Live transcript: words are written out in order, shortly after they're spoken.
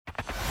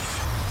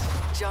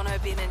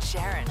Jono, Ben and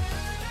Sharyn.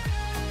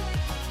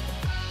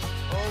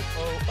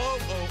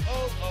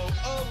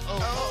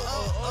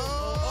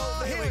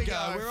 Here we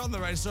go. We're on the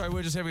radio. Sorry,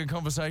 we're just having a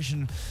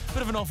conversation,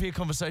 bit of an off-air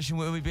conversation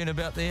where we've been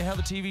about how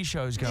the TV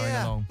show's going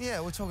along. Yeah,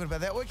 we're talking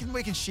about that.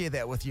 We can share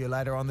that with you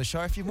later on the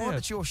show if you want. Yeah.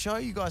 It's your show.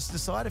 You guys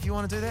decide if you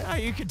want to do that.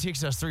 Hey, you can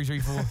text us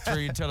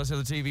 3343 and tell us how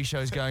the TV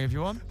show's going if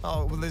you want.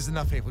 Oh, well, there's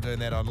enough people doing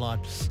that online.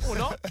 Or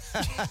not.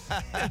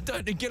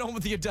 Don't get on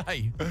with your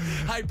day.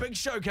 Hey, big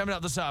show coming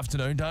up this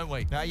afternoon, don't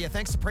we? Yeah,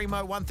 thanks to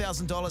Primo.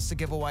 $1,000 to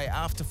give away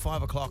after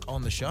 5 o'clock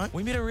on the show.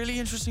 We met a really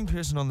interesting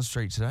person on the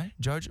street today,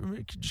 Jojo. We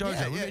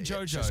met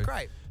Jojo. She's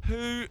great.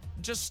 Who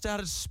just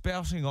started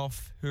spouting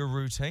off her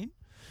routine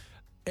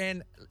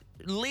and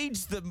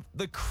leads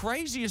the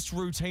craziest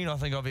routine I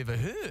think I've ever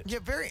heard. Yeah,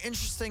 very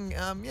interesting.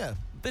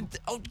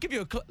 I'll give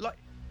you a clip. Like,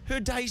 her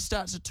day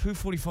starts at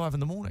 2:45 in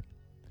the morning.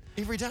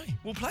 Every day.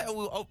 We'll play.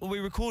 We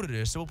recorded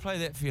her, so we'll play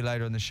that for you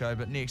later in the show.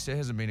 But next, it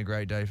hasn't been a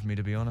great day for me,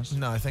 to be honest.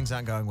 No, things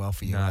aren't going well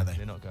for you, No, are they?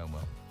 they're not going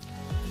well.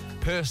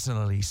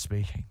 Personally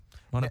speaking,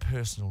 on a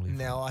personal level.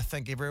 Now, I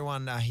think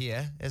everyone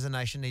here as a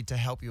nation need to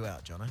help you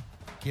out, Jono.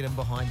 Get in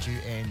behind you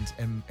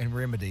and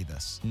remedy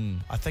this.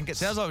 I think it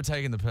Sounds like we're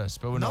taking the piss,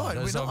 but we're not.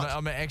 We're not.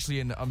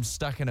 I'm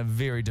stuck in a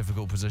very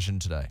difficult position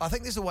today. I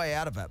think there's a way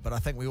out of it, but I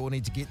think we all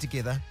need to get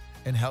together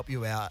and help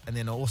you out, and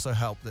then also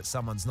help that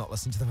someone's not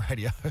listening to the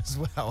radio as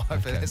well.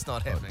 Hopefully that's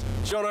not happening.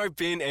 Jono,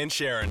 Ben and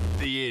Sharyn,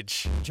 The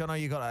Edge. Jono,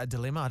 you got a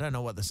dilemma? I don't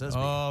know what this is.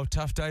 Oh,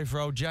 tough day for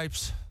old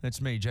Japes. That's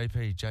me,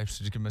 JP. Japes,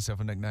 just give myself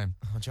a nickname.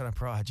 Oh, Jono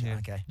Pride. Yeah,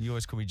 okay. You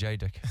always call me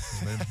J-Dick.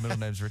 His middle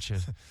name's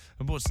Richard.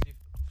 I bought Steph.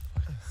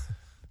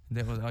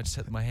 I just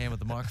hit my hand with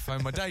the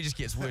microphone. My day just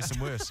gets worse and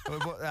worse.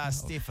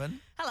 Stefan.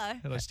 Hello.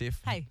 Hello,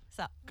 Steph. Hey, what's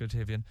up? Good to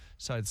have you in.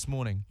 So this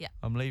morning, Yeah.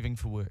 I'm leaving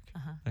for work.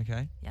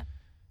 Okay? Yeah.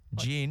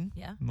 Jen,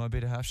 Yeah. my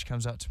better half, she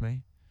comes up to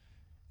me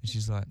and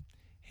she's like,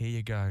 here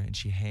you go. And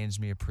she hands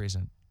me a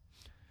present.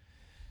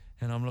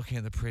 And I'm looking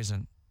at the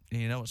present. And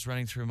you know what's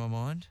running through my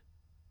mind?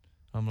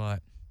 I'm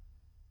like,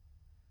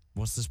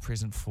 what's this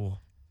present for?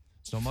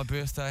 It's not my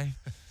birthday.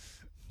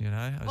 You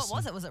know? What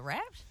was it? Was it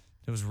wrapped?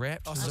 It was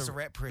wrapped. Oh, so it's a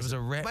rap present. It was a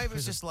rap Maybe present.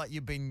 it's just like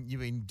you've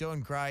been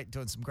doing great,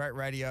 doing some great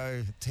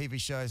radio, TV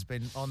shows,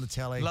 been on the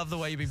telly. Love the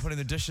way you've been putting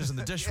the dishes in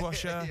the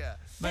dishwasher. Yeah.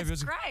 Maybe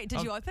That's great.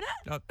 Did you open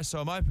it? So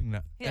I'm opening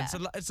it. Yeah.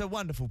 It's a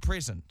wonderful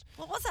present.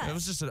 What was it? It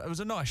was just it was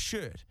a nice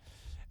shirt,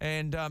 but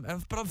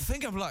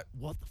I'm like,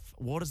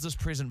 what is this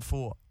present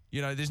for?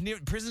 You know,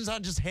 presents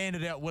aren't just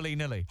handed out willy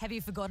nilly. Have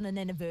you forgotten an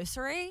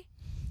anniversary?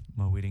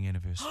 My wedding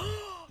anniversary.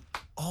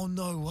 Oh,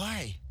 no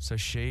way. So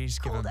she's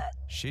Called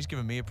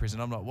given me a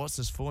present. I'm like, what's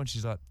this for? And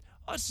she's like,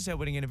 oh, it's just our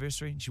wedding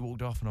anniversary. And she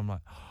walked off, and I'm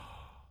like,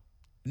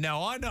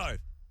 now I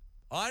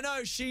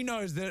know she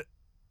knows that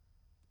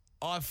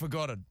I've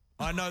forgotten.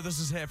 I know this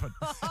has happened.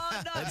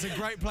 Oh, no. That's a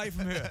great play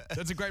from her.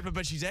 That's a great play,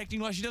 but she's acting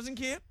like she doesn't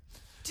care.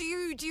 Do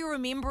you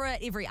remember it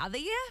every other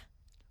year?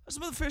 This is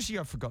the first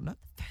year I've forgotten it.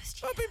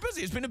 First year. I've been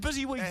busy. It's been a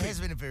busy week. It has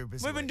been a very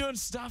busy We've been week. doing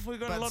stuff. We've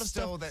got But a lot of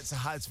still, stuff. that's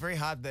hard. It's very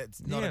hard.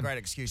 That's not a great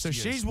excuse So to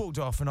use. she's walked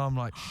off, and I'm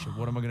like, shit,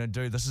 what am I going to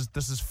do? This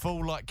is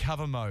full like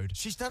cover mode.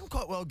 She's done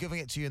quite well giving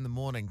it to you in the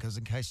morning because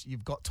in case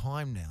you've got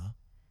time now.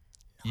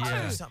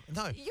 Yeah.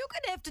 No. You're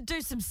going to have to do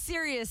some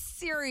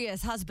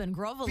serious husband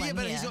groveling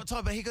But here. he's got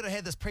time. But he could have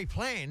had this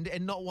pre-planned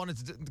and not wanted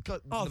to do.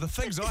 Oh, the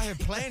things I have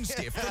planned,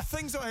 Steph. The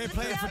things I have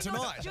planned for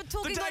tonight. You're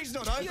talking the day's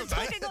on, not over, You're mate.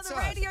 talking on It's the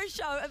all right. radio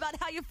show about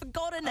how you've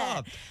forgotten Oh.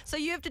 it. So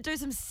you have to do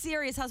some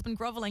serious husband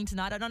groveling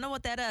tonight. I don't know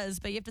what that is,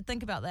 but you have to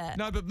think about that.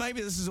 No, but maybe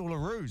this is all a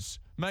ruse.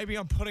 Maybe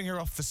I'm putting her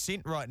off the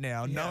scent right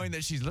now, knowing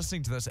that she's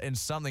listening to this and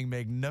something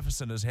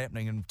magnificent is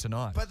happening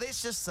tonight. But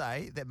let's just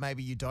say that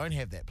maybe you don't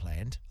have that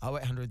planned.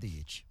 0800 The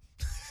Edge.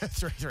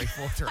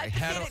 3343.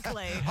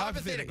 Hypothetically.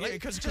 Hypothetically, Yeah,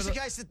 'cause just in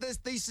case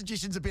that these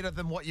suggestions are better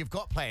than what you've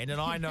got planned, and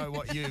I know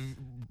what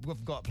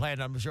we've got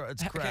planned. I'm sure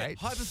it's great. Okay,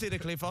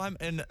 hypothetically, if I'm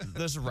in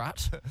this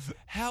rut,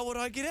 how would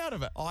I get out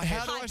of it?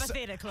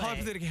 Hypothetically.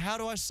 Hypothetically, how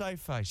do I save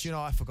face? Do you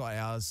know I forgot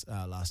ours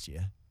last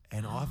year,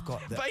 and I've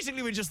got the.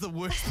 Basically, we're just the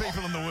worst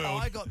people in the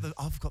world.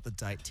 I've got the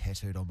date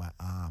tattooed on my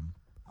arm.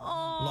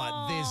 Oh.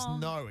 Like, there's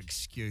no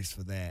excuse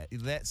for that.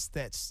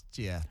 That's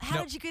yeah.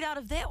 How did you get out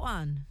of that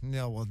one?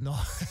 No, well, no.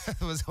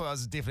 I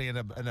was definitely in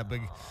a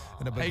big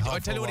Hey, hole I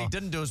for tell a you what he while.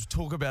 didn't do is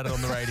talk about it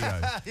on the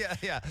radio.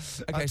 Yeah.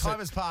 Okay, so- time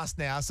has passed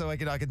now, so I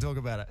can talk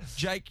about it.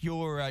 Jake,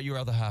 your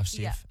other half,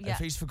 Steph, Yeah. if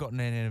he's forgotten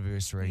an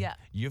anniversary, Yeah.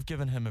 you've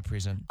given him a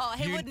present. Oh,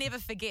 he would never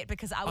forget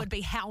because I would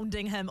be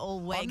hounding him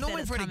all week I'm that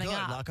normally it's pretty coming good.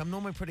 up. Like, I'm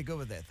normally pretty good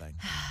with that thing.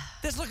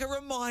 There's like a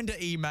reminder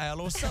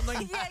email or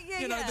something. Yeah,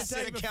 You know, yeah. the Set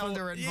day a before.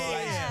 calendar invite.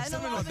 Yeah, and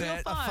something all like over your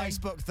that. phone. A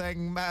Facebook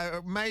thing,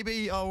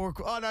 maybe. Oh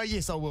no,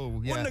 yes, I will.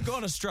 Yeah. Wouldn't have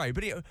gone astray.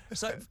 But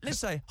so let's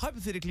say,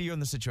 hypothetically, you're in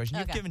the situation.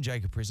 You've Okay. given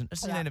Jake a present.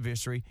 It's an Yeah.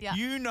 anniversary. Yeah.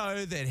 You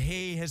know that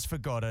he has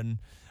forgotten.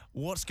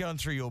 What's going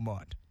through your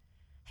mind?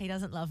 He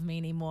doesn't love me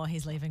anymore.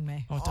 He's leaving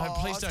me. Oh,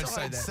 please don't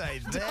say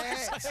that.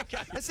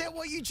 that. Is that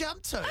what you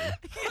jumped to?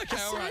 Okay,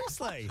 all right.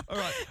 Seriously. All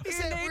right. Is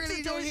You that need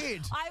really to in your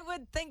head? I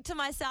would think to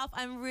myself,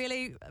 I'm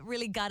really,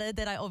 really gutted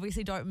that I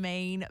obviously don't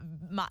mean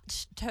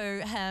much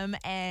to him,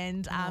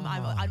 and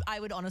I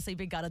would honestly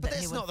be gutted But that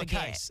he that's would not the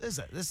forget. case, is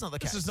it? That's not the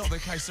case. This is not the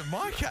case in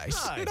my case.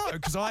 No,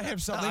 because I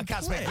have something I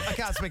can't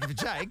planned. speak for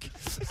Jake.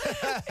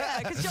 Yeah,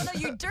 because Jono,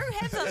 you do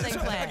have something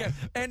planned. Okay.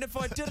 And if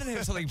I didn't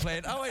have something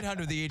planned,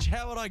 0800 The Edge,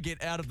 how would I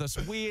get out of this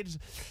weird,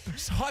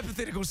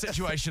 hypothetical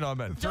situation I'm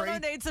in?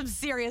 Jono needs some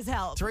serious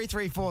help.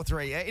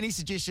 3343. Any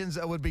suggestions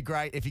would be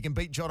great. If you can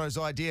beat Jono's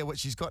idea,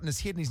 which he's got in his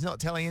head and he's not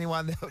telling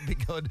anyone, that would be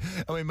good.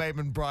 And we may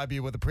even bribe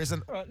you with a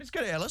present. All right, let's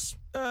go to Alice.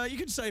 You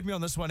can save me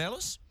on this one,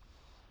 Alice.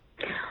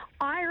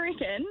 I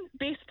reckon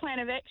best plan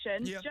of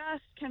action, Yep.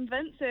 just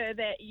convince her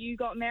that you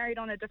got married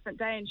on a different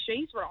day and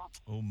she's wrong.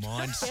 Oh,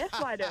 mine,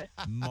 Gaslight her.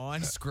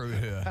 mine screw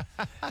her.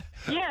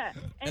 Yeah,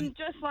 and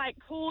just like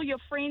call your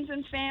friends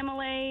and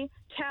family,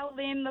 tell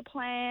them the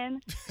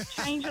plan,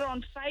 change it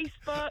on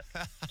Facebook,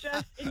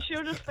 and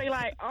she'll just be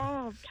like,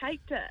 oh, I've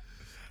caked it.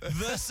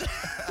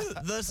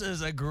 This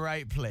is a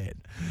great plan.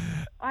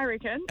 I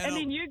reckon. And And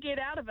then you get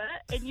out of it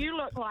and you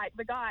look like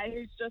the guy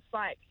who's just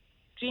like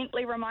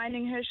gently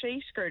reminding her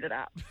she screwed it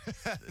up.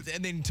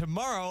 And then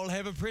tomorrow I'll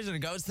have a present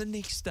and go, it's the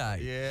next day.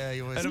 Yeah,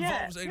 you always. It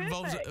Yeah,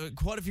 involves perfect.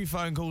 quite a few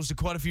phone calls to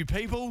quite a few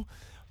people.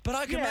 But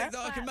I can Yeah,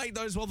 I can but- make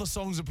those while the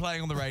songs are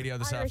playing on the radio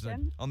this I afternoon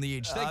reckon. on the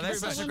Edge. Thank you That's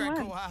very such much. a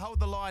great call. Hold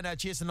the line.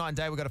 Cheers to 9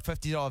 Day. We've got a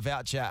 $50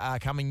 voucher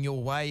coming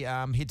your way.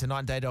 Head to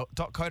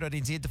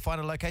 9day.co.nz to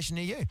find a location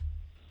near you.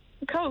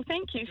 Cool,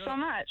 thank you so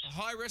much.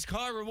 High risk,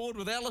 high reward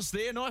with Alice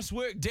there. Nice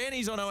work.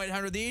 Danny's on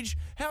 0800 The Edge.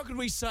 How can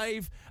we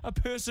save a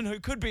person who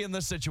could be in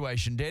this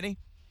situation, Danny?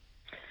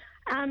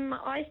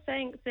 I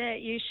think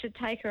that you should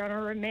take her on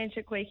a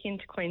romantic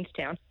weekend to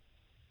Queenstown.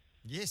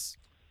 Yes.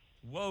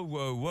 Whoa,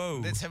 whoa, whoa.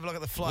 Let's have a look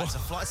at the flights. The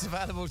flights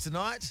available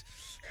tonight.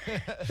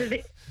 So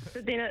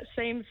then it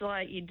seems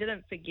like you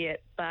didn't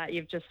forget, but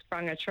you've just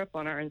sprung a trip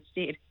on her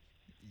instead.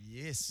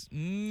 Yes.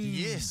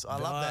 Yes, I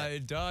love that. I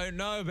don't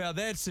know about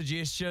that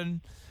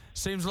suggestion.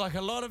 Seems like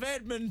a lot of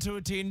admin to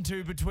attend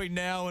to between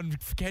now and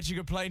catching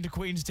a plane to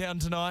Queenstown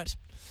tonight.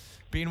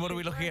 Ben, what are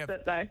we looking Worth at?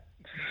 it, though.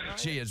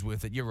 She is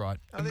worth it. You're right.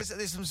 Oh,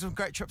 there's some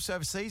great trips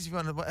overseas. If you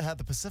want to have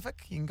the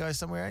Pacific, you can go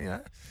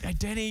somewhere, Hey,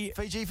 Danny,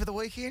 Fiji for the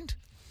weekend.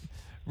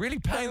 really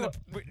paying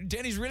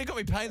Danny's really got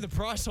me paying the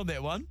price on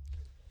that one.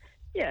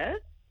 Yeah.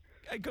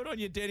 Hey, good on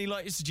you, Danny.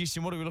 Like your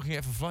suggestion. What are we looking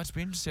at for flights,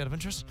 Ben? Just out of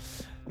interest.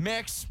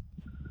 Max,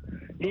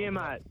 Yeah,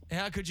 mate.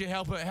 how could you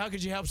help it? How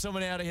could you help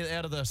someone out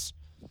of this?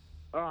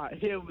 All right,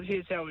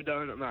 here's how we're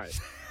doing it, mate.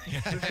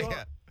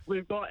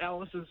 We've got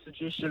Alice's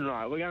suggestion,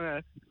 right? We're going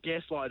to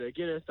gaslight her,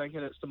 get her thinking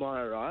it's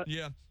tomorrow, right?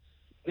 Yeah.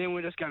 Then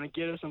we're just going to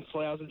get her some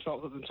flowers and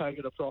chocolates and take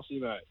her to Prossie,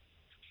 mate.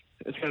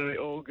 It's going to be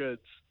all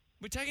goods.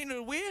 We're taking it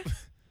to where?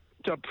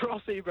 To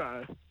Prossie,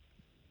 bro.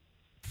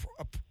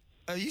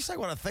 Are you saying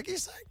what I think you're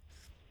saying?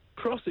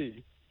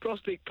 Prossie.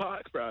 Prospect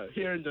Park, bro.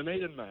 Here in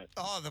Dunedin, mate.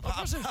 Oh, the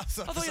I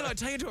thought you were like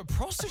taking it to a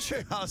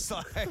prostitute. I was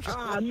like,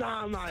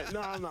 Nah, mate.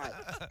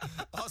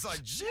 I was like,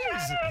 jeez.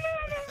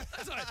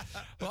 That's right.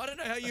 Well, I don't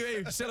know how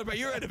you celebrate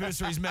your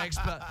anniversaries, Max,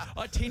 but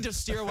I tend to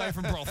steer away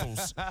from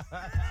brothels.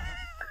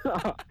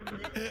 Yeah.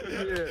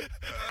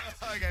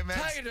 Okay,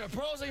 Max. Take it to a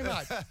prosy,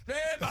 mate. Yeah,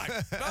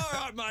 mate.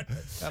 All right,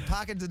 mate.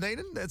 Park in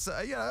Dunedin. That's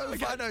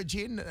if I know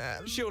Jen.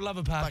 She'll love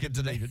a park in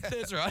Dunedin.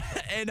 That's right.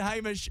 And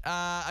Hamish,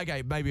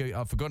 okay, maybe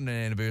I've forgotten an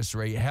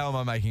anniversary. How am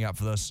I making up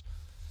for this?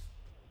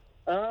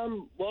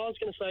 Well, I was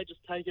going to say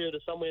just take her to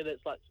somewhere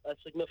that's like a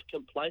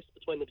significant place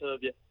between the two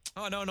of you.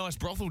 Oh, no, a nice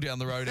brothel down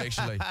the road,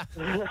 actually.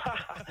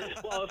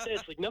 Well, if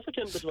there's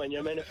significant between you,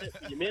 I mean, if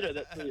that's where you met her,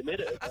 that's where you met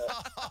her.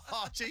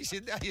 Oh, jeez,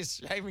 now you're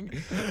shaming.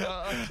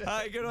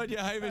 Hey, good on you,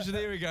 Hamish.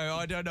 There we go.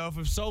 I don't know if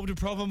we've solved a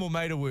problem or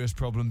made a worse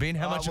problem. Ben,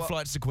 how much are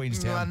flights to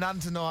Queenstown? None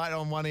tonight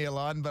on one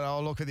airline, but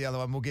I'll look at the other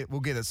one. We'll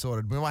get it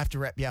sorted. We might have to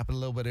wrap you up a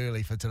little bit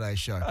early for today's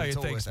show. Oh, yeah, It's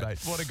all thanks, worth it. mate.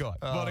 What a guy.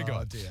 What a guy.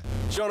 Oh, dear.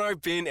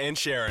 Jono, Ben and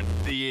Sharyn,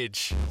 The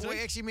Edge. We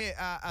actually met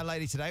a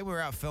lady today. We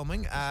were out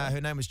filming.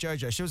 Her name was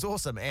Jojo. She was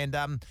awesome. And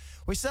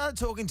we started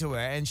talking to her,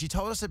 and she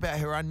told us about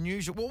her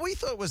unusual, well, we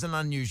thought it was an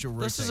unusual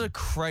routine. This is a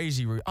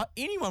crazy routine.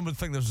 Anyone would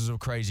think this was a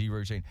crazy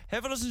routine.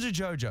 Have a listen to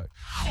Jojo.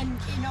 And,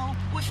 you know,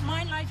 with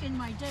my life and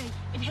my day,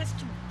 it has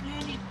to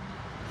plan it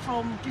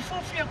from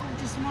before 3 o'clock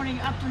this morning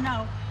up to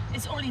now.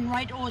 It's all in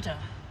right order.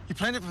 You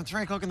planned it from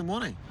 3 o'clock in the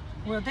morning?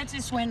 Well, that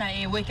is when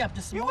I wake up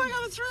this morning. You wake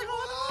up at 3 o'clock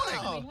in the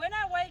I morning? mean, when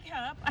I wake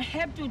up, I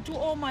have to do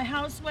all my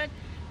housework,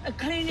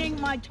 cleaning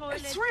my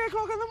toilet. It's 3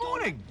 o'clock in the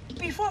morning.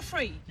 Before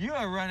 3. You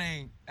are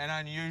running an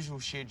unusual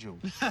schedule.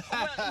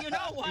 Well, you know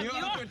what? You're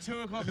up at 2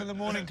 o'clock in the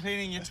morning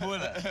cleaning your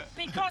toilet.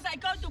 Because I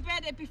go to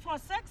bed at before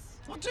 6.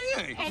 What do you?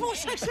 And- Before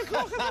 6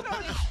 o'clock in the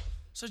morning?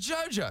 So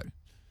Jojo,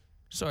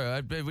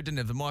 sorry, we didn't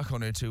have the mic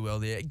on her too well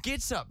there,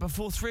 gets up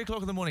before 3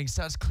 o'clock in the morning,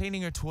 starts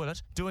cleaning her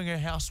toilet, doing her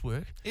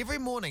housework, Every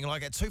morning,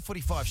 like at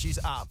 2:45, she's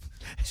up.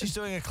 She's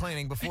doing her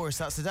cleaning before it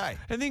starts the day.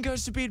 and then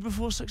goes to bed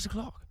before 6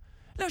 o'clock.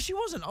 No, she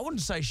wasn't. I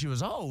wouldn't say she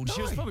was old.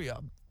 She was No. probably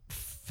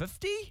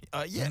 50?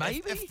 Yeah,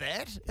 maybe. if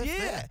that.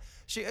 Yeah.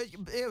 She,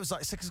 it was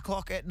like 6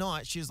 o'clock at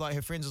night. She was like,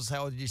 her friends will say,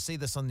 "Oh, did you see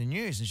this on the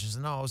news?" And she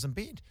said, "No, I was in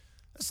bed."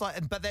 It's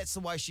like, but that's the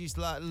way she's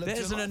like. lived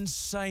That's her an life.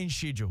 insane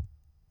schedule.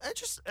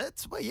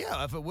 Well,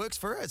 yeah. If it works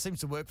for her, it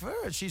seems to work for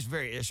her. She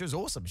was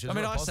awesome. She was I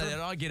mean, real I say positive.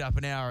 that I get up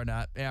an hour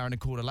and a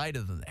quarter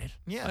later than that.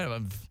 Yeah.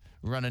 I'm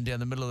running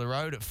down the middle of the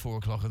road at 4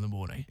 o'clock in the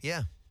morning.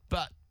 Yeah.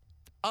 But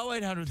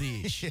 0800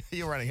 the Edge.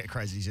 You're running a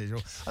crazy schedule.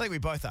 I think we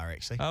both are,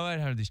 actually.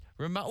 0800 the Edge.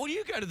 Well,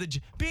 you go to the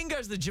gym. Ben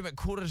goes to the gym at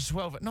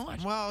 11:45 at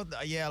night. Well,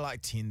 yeah,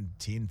 like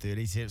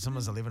 10:30.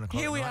 Sometimes 11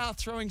 o'clock. Here we at night. are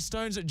throwing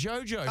stones at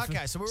JoJo.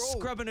 Okay, so we're all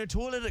scrubbing her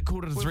toilet at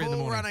 2:45 in the We're all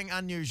morning. running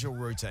unusual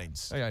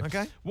routines.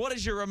 Okay. What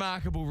is your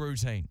remarkable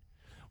routine?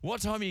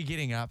 What time are you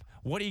getting up?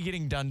 What are you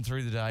getting done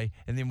through the day?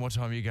 And then what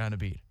time are you going to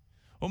bed?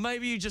 Or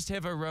maybe you just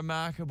have a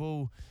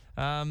remarkable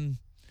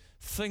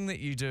thing that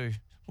you do.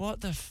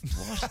 What am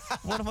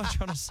I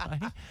trying to say?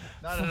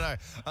 No.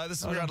 This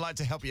is where I'd like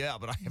to help you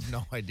out, but I have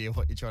no idea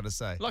what you're trying to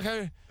say. Like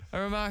a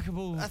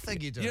remarkable... I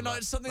think you do. You know,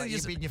 it's something like that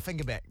you're bending your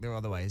finger back the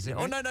other way. Is it?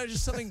 Oh, no,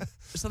 just something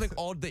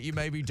odd that you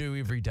maybe do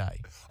every day.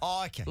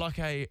 Oh, okay.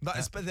 Like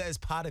but that is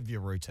part of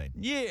your routine.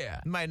 Yeah.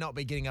 It may not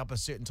be getting up a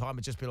certain time,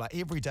 but just be like,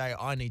 every day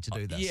I need to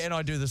do this. Yeah, and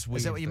I do this weird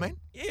Is that what you thing.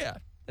 mean? Yeah.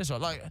 That's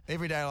right. Like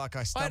every day, like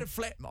I had a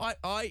flat. I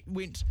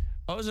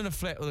was in a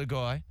flat with a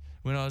guy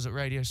when I was at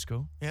radio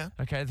school. Yeah.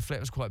 Okay, the flat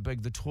was quite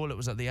big. The toilet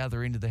was at the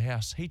other end of the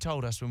house. He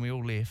told us when we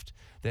all left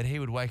that he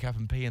would wake up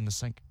and pee in the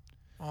sink.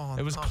 Oh,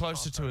 it was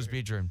closer to his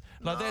bedroom.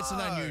 Like, that's an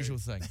unusual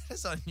thing.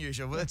 That's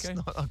unusual, but it's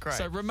not great.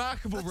 So,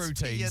 remarkable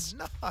routines.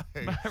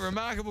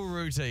 Remarkable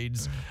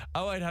routines.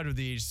 0800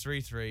 The Edge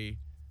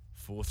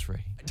 3343.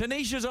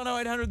 Tanisha's on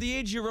 0800 The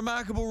Edge. Your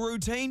remarkable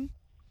routine?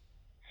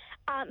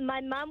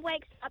 My mum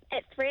wakes up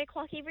at 3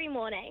 o'clock every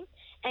morning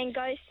and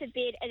goes to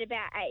bed at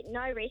about 8.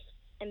 No rest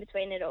in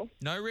between it all.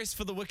 No rest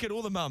for the wicked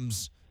or the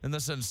mums in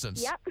this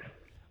instance. Yep.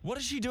 What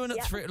is she doing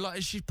at 3? Like,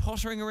 is she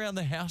pottering around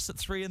the house at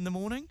 3 in the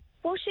morning?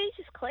 Well, she's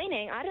just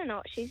cleaning. I don't know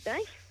what she's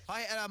doing.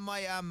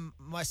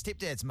 My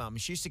stepdad's mum,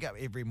 she used to go up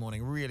every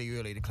morning really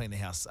early to clean the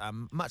house,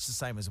 much the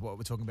same as what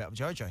we're talking about with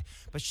JoJo.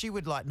 But she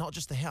would, like, not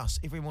just the house,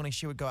 every morning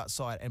she would go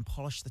outside and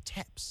polish the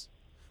taps.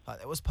 Like,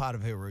 that was part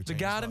of her routine. The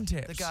garden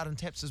taps. The garden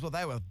taps as well.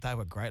 They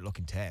were great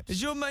looking taps.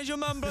 Is your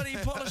mum bloody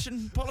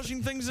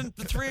polishing things at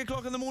 3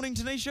 o'clock in the morning,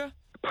 Tanisha?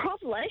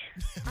 Probably.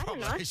 I don't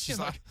know. She's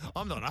like,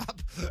 I'm not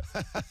up.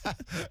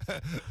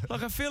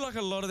 Like, I feel like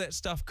a lot of that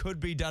stuff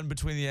could be done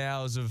between the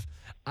hours of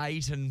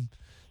 8 and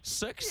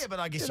 6. Yeah, but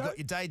I guess you got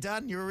your day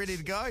done. You're ready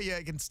to go. You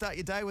can start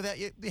your day without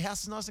your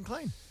house is nice and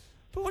clean.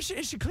 But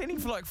is she cleaning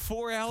for like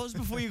 4 hours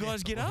before you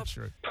guys get up?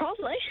 True.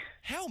 Probably.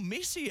 How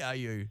messy are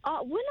you?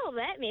 Oh, we're not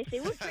that messy.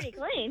 We're pretty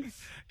clean.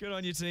 Good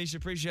on you, Tanisha.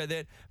 Appreciate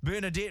that.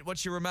 Bernadette,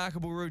 what's your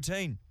remarkable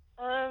routine?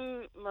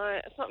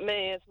 It's not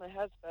me, it's my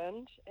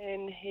husband,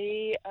 and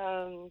he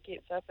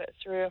gets up at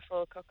 3 or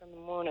 4 o'clock in the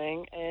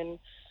morning and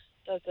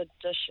does the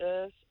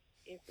dishes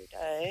every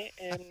day,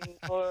 and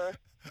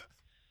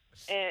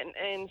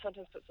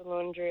sometimes puts the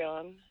laundry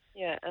on.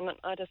 Yeah, and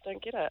I just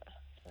don't get it.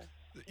 So.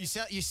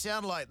 You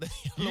sound like a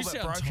little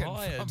bit broken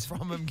tired.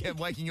 from him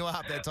waking you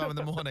up that time in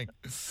the morning.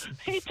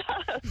 He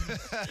does.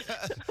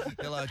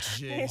 You're like,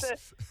 jeez.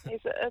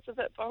 It's a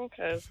bit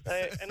bonkers.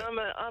 So, and I'm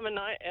a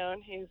night owl,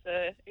 and he's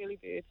a early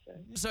bird.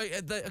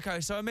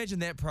 So imagine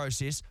that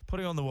process: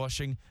 putting on the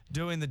washing,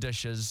 doing the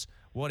dishes,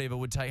 whatever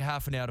would take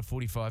half an hour to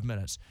 45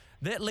 minutes.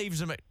 That leaves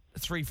him at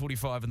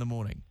 3:45 in the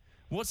morning.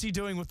 What's he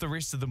doing with the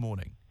rest of the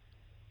morning?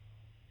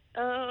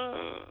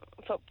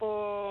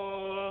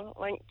 Football,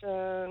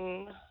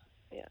 LinkedIn.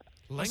 Yeah.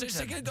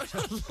 LinkedIn.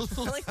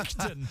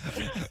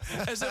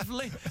 As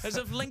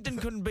if LinkedIn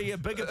couldn't be a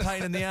bigger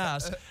pain in the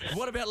ass.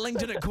 What about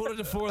LinkedIn at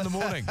 3:45 in the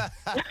morning?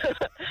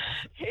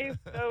 He's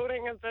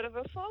building a bit of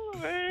a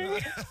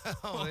following.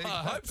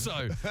 I hope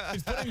so.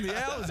 He's putting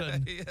the hours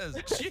in. He is.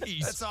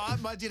 Jeez. That's all right.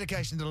 My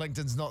dedication to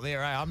LinkedIn's not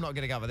there. I'm not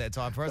getting up at that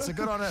time for it, so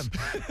good on him.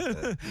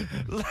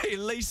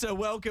 Lisa,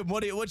 welcome.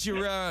 What's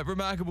your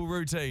remarkable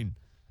routine?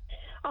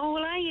 Oh,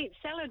 well, I eat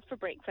salad for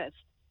breakfast.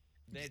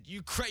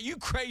 You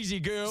crazy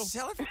girl.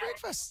 Salad for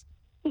breakfast?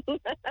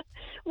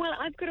 Well,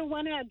 I've got a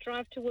 1-hour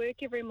drive to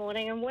work every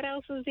morning, and what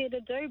else is there to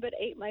do but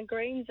eat my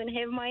greens and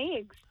have my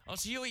eggs? Oh,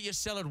 so you eat your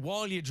salad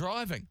while you're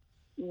driving?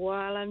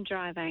 While I'm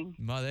driving.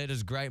 My, that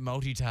is great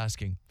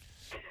multitasking.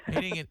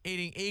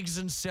 Eating eggs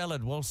and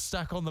salad while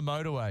stuck on the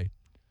motorway.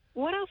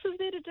 What else is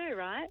there to do,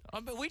 right?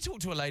 But we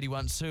talked to a lady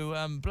once who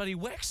bloody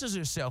waxes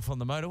herself on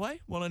the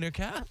motorway while in her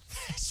car.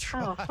 That's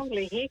right. Oh,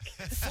 holy heck.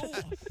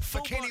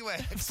 Bikini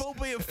wax.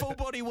 Full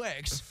body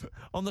wax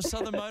on the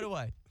southern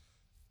motorway.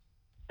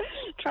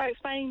 Try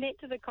explaining that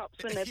to the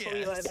cops when they pull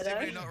you over, it's though.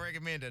 definitely not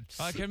recommended.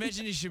 I can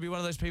imagine you should be one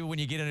of those people when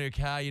you get in your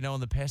car, on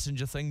the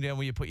passenger thing down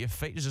where you put your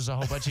feet, there's just a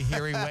whole bunch of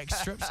hairy wax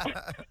strips.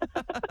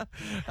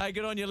 Hey,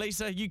 good on you,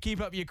 Lisa. You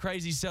keep up your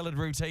crazy salad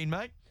routine,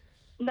 mate.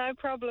 No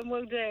problem,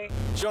 will do.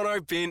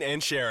 Jono, Ben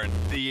and Sharyn,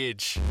 The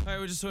Edge. Hey,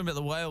 we're just talking about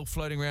the whale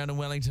floating around in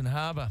Wellington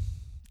Harbour.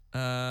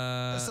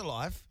 It's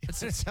alive. It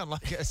doesn't sound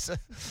like it's...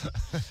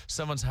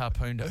 Someone's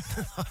harpooned it.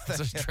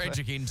 It's a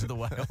tragic end to the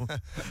whale.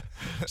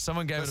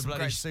 Someone gave it a bloody...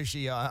 great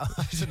sushi.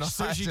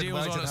 Sushi deal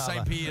was on at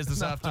St. Pierre's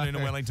this afternoon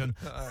in Wellington.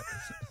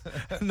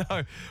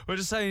 No, we're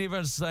just saying,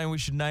 everyone's saying we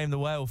should name the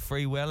whale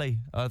Free Welly.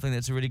 I think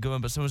that's a really good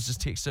one, but someone's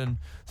just texted in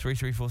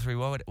 3343,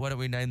 why don't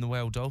we name the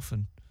whale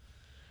Dolphin?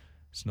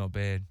 It's not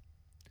bad.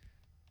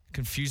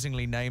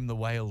 Confusingly name the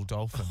whale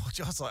Dolphin. Oh,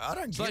 just like, I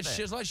don't get that.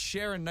 It's like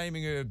Sharyn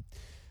naming her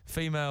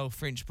female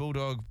French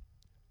bulldog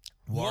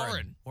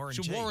Warren.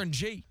 Warren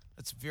G.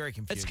 It's very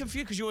confusing. It's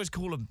confusing because you always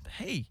call him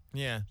he.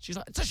 Yeah. She's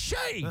like, it's a she.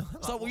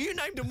 It's like, well, you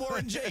named him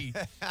Warren G.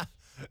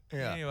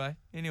 Yeah.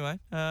 Anyway,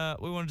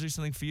 we want to do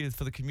something for you,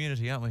 for the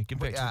community, aren't we? Give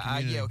back to the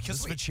community. Yeah, this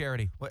is for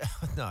charity.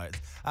 No,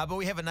 but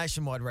we have a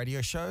nationwide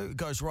radio show. It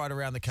goes right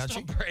around the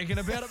country. Stop bragging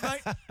about it,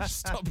 mate.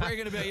 Stop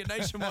bragging about your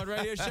nationwide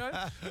radio show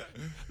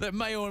that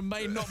may or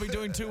may not be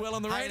doing too well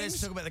on the ratings.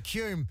 Let's talk about the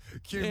Cume.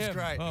 Cume's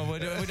great. Oh, we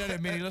don't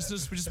have many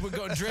listeners. We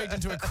got dragged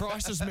into a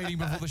crisis meeting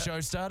before the show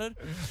started.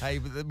 Hey,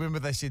 remember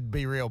they said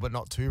be real, but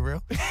not too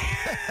real.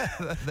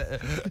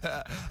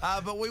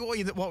 But what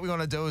we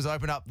want to do is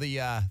open up the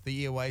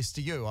airways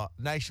to you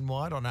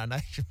nationwide on our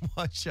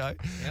nationwide show.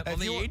 Yep, on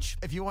the Edge.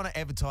 If you want to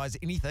advertise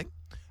anything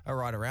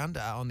right around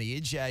on the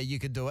Edge, you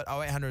can do it.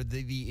 0800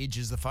 the Edge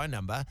is the phone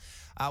number.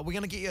 We're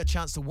going to get you a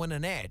chance to win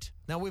an ad.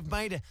 Now we've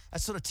made a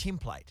sort of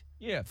template.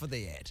 For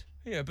the ad.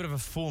 Yeah, a bit of a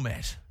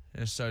format,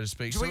 so to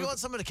speak. Do we want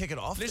someone to kick it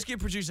off? Let's get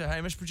producer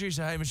Hamish.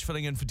 Producer Hamish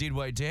filling in for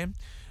Deadweight Dan.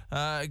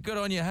 Good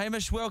on you,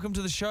 Hamish. Welcome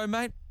to the show,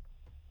 mate.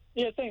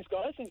 Yeah, thanks,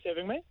 guys. Thanks for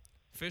having me.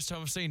 First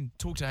time I've seen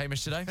talk to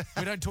Hamish today.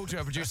 We don't talk to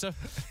our producer.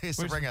 Here's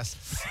to ring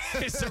us.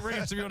 Here's to ring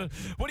us, to be honest.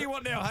 What do you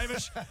want now,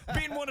 Hamish?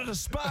 Ben wanted a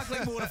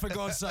sparkling water, for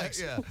God's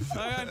sakes. Yeah.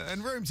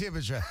 And room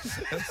temperature.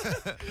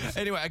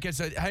 Anyway, okay,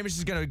 so Hamish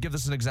is going to give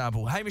us an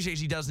example. Hamish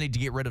actually does need to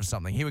get rid of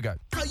something. Here we go.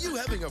 Are you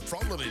having a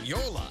problem in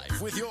your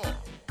life with your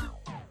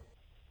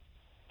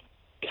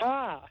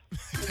car?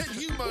 Then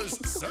you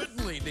most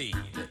certainly need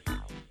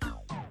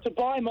to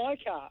buy my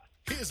car.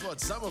 Here's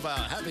what some of our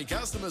happy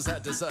customers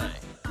had to say.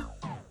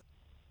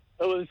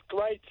 It was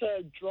great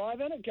to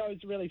drive in. It goes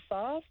really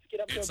fast.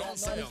 Get up to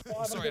about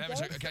 95. Sorry, Hamish,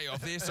 I cut you off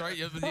there. Sorry,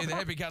 the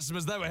happy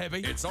customers, they were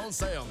happy. It's on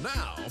sale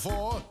now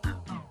for...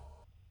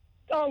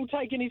 I'll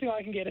take anything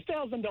I can get.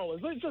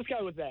 $1,000. Let's just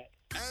go with that.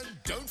 And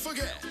don't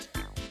forget...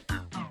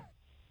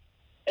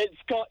 It's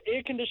got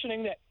air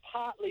conditioning that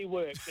partly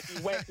works if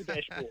you whack the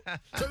dashboard.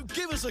 So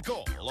give us a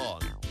call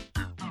on...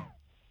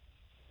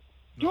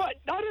 Right,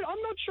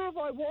 I'm not sure if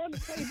I want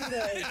people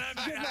to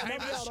give my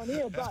number out on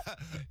here, but...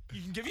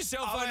 You can give your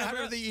cell phone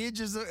number. the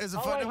Edge is a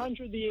phone number.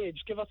 0800 the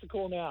Edge. Give us a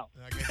call now.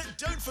 Okay. And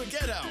don't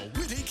forget our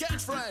witty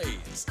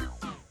catchphrase.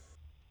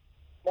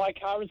 My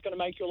car is going to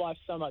make your life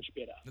so much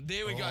better.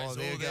 There we go.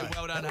 There you go.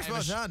 Well done, That's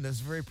Hamish. well done.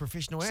 That's a very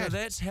professional ad. So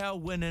that's how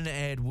win an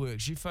ad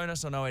works. You phone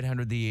us on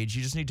 0800 the Edge.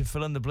 You just need to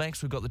fill in the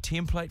blanks. We've got the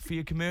template for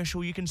your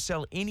commercial. You can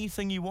sell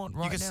anything you want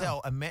right now. You could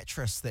sell a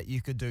mattress that you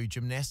could do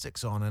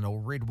gymnastics on, and a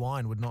red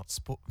wine would not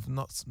spill.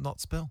 That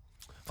still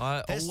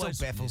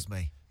baffles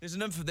me. There's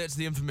that's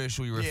the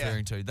infomercial you're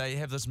referring to. They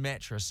have this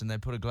mattress and they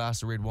put a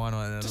glass of red wine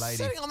on it, and Just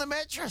sitting on the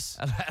mattress.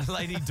 A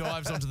lady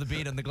dives onto the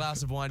bed and the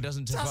glass of wine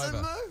doesn't tip over.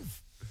 Doesn't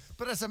move.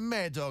 But it's a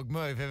mad dog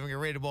move, having a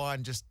red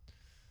wine just...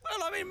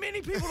 Well, I mean,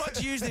 many people like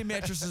to use their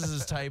mattresses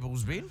as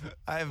tables, Ben.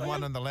 I have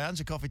one in the lounge,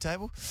 a coffee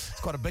table. It's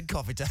quite a big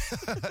coffee table,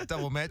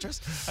 double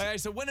mattress. Okay,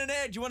 so win an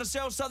ad. You want to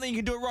sell something, you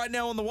can do it right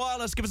now on the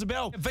wireless. Give us a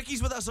bell.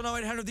 Vicky's with us on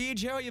 0800 the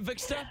Edge. How are you,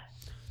 Vicster?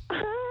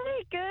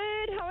 Hi,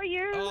 good. How are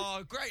you?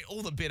 Oh, great.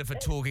 All the better for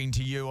talking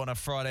to you on a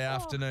Friday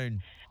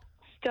afternoon.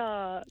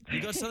 Stop.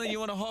 You got something you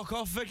want to hock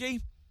off, Vicky?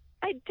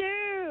 I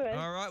do.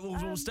 All right,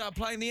 we'll start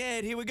playing the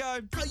ad. Here we go.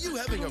 Are you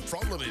having a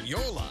problem in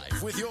your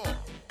life with your...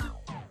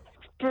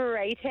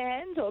 spray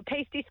tans or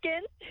pasty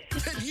skin?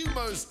 Then you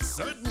most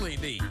certainly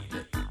need...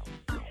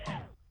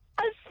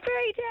 a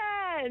spray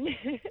tan.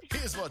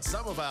 Here's what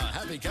some of our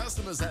happy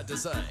customers had to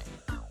say.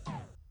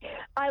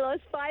 I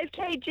lost 5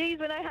 kgs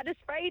when I had a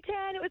spray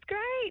tan. It was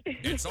great.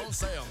 It's on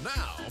sale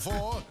now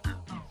for...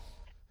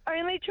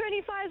 only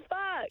 $25.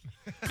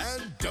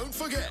 And don't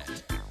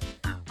forget...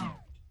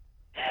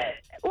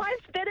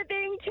 life's better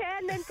being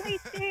tan than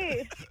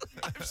pasty.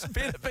 Life's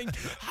better being...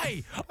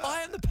 Hey,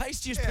 I am the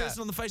pastiest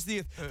person on the face of the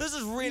earth. This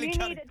is really You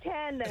cutting... need a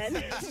tan then.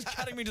 This is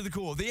cutting me to the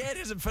core. The ad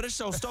hasn't finished,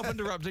 so I'll stop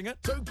interrupting it.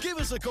 So give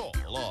us a call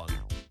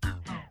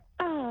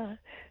on...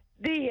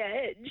 the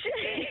Edge.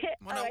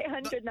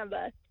 0800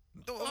 number.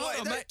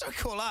 Wait, don't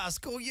call us.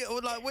 Call you.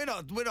 Like we're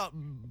not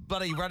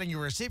bloody running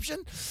your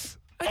reception.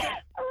 I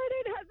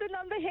don't have the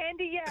number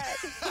handy yet.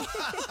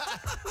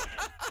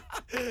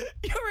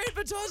 You're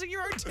advertising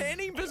your own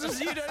tanning business.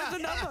 You don't have the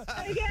number.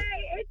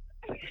 Okay.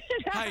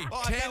 Hey,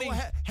 tanning.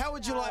 Well, how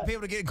would you like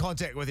people to get in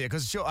contact with you?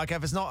 Because sure, okay,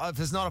 if it's not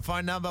a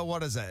phone number,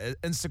 what is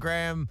it?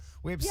 Instagram,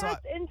 website?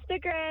 Yes,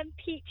 Instagram,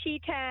 Peachy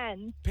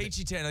Tan.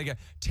 Peachy Tan. There you go.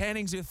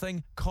 Tanning's your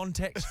thing.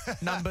 Contact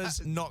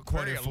numbers, not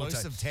quite Very a forte.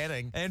 elusive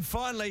tanning. And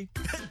finally,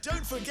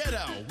 don't forget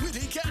our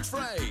witty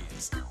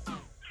catchphrase.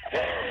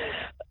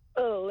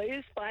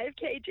 Lose 5 5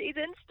 kgs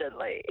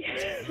instantly.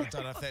 I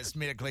don't know if that's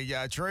medically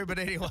true, but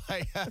anyway,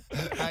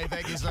 hey,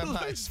 thank you so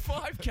much. Lose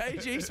 5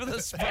 kgs with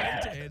a spray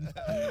tan.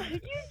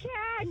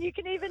 You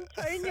can even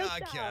tone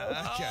yourself.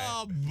 Okay.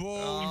 Oh,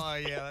 boy. Oh,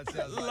 yeah, that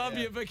sounds like Love it.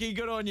 you, Vicky.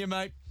 Good on you,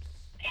 mate.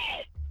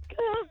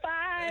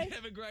 Bye.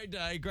 Have a great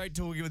day. Great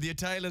talking with you.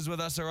 Taylor's with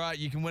us, all right?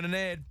 You can win an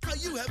ad. Are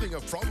you having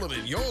a problem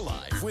in your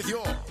life with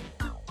your...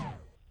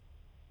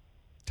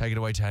 Take it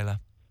away, Taylor.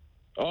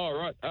 All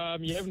right.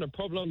 You're having a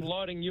problem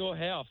lighting your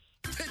house.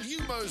 Then you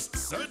most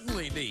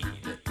certainly need...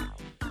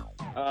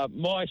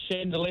 My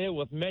chandelier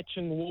with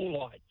matching wall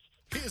lights.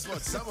 Here's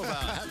what some of our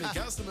happy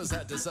customers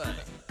had to say.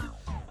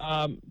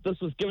 This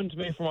was given to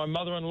me from my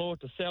mother-in-law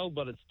to sell,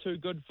 but it's too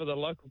good for the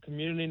local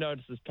community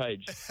notices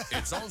page.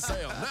 It's on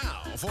sale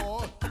now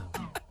for...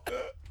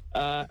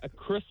 A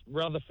crisp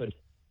Rutherford.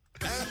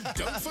 And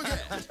don't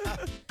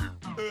forget...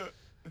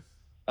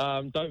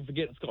 Don't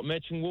forget it's got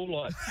matching wall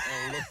lights.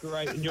 It'll look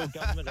great in your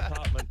government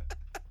apartment.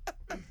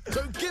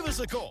 So give us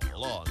a call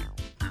on...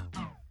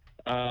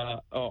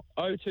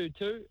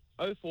 022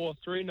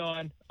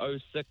 0439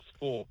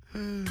 064.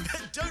 And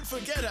don't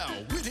forget our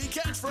witty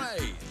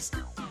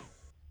catchphrase.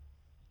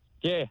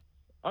 Yeah,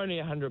 only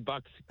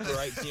 $100.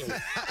 Great deal.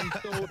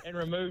 Installed and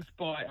removed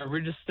by a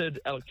registered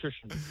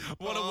electrician.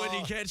 What a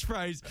witty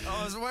catchphrase.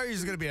 I was worried he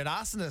was going to be an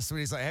arsonist when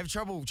he's like, have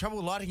trouble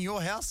lighting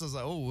your house. I was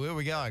like, oh, where are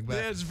we going? But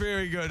That's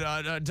very good.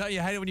 Don't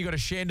you hate it when you got a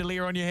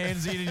chandelier on your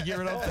hands and you need to get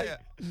rid of it? yeah.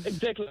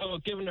 Exactly. I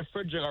was given a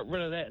fridge. I got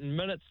rid of that in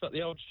minutes, but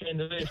the old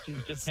chandelier,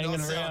 she's just hanging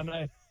not around.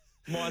 Eh?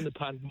 Mind the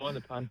pun. Mind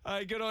the pun.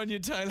 Hey, good on you,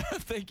 Taylor.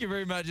 Thank you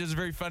very much. It's a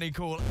very funny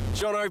call.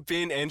 Jono,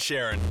 Ben and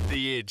Sharyn,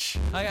 The Edge.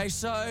 Okay,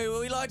 so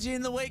we like to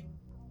end the week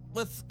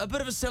with a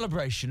bit of a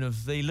celebration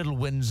of the little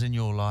wins in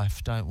your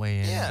life, don't we?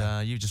 And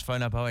Yeah. You just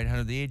phone up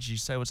 0800 The Edge, you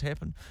say what's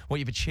happened,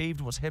 what you've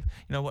achieved, what's happened,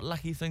 what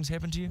lucky things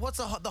happened to you. What's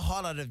the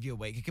highlight of your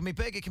week? It can be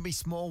big, it can be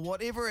small,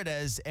 whatever it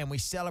is, and we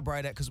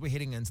celebrate it because we're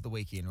heading into the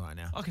weekend right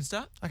now. I can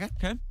start. Okay.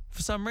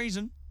 For some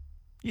reason,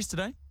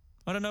 yesterday,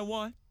 I don't know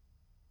why,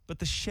 but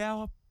the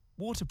shower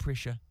water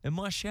pressure in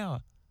my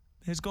shower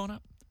has gone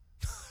up.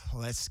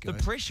 Well, that's good.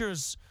 The pressure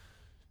is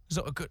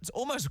it's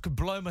almost could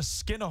blow my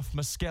skin off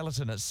my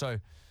skeleton. It's so...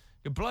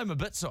 You could blow my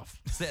bits off.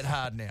 It's that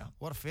hard now.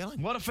 What a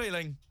feeling. What a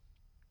feeling.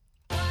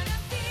 Damn,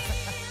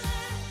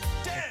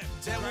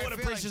 that water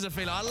pressure's a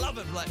feeling. I love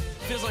it.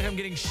 Feels like I'm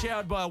getting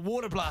showered by a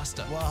water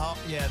blaster. Well,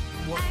 yeah,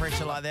 water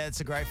pressure like that, it's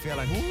a great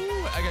feeling.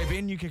 Ooh. Okay,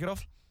 Ben, you kick it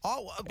off.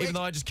 Oh, Even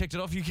though I just kicked it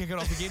off, you kick it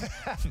off again.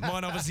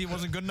 Mine obviously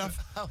wasn't good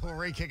enough. We'll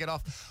re-kick it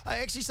off.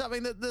 Actually,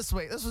 something that this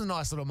week, this was a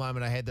nice little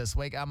moment I had this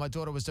week. My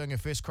daughter was doing her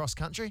first cross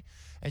country,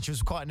 and she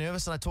was quite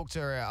nervous. And I talked to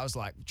her. I was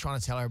like trying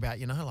to tell her about,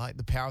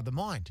 the power of the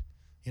mind.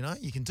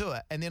 You can do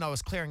it. And then I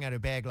was clearing out her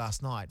bag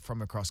last night from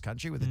her cross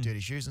country with her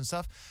dirty shoes and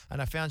stuff.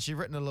 And I found she'd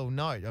written a little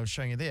note. I was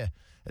showing you there.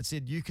 It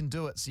said, "You can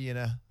do it,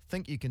 Sienna.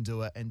 Think you can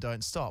do it and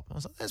don't stop." I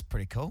was like, that's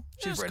pretty cool.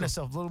 She's written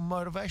herself a little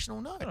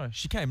motivational note. Oh,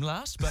 she came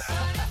last, but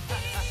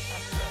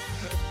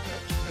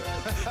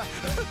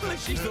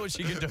she thought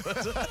she could do it.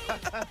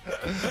 That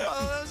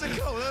was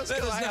cool.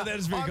 That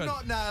is very I'm good.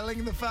 not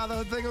nailing the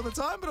fatherhood thing all the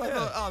time, but I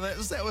thought,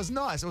 that was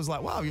nice. It was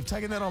like, wow, you've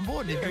taken that on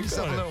board. You've given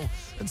yourself a little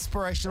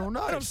inspirational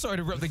note. And I'm sorry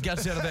to rip the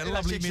guts out of that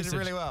lovely She did message.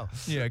 really well.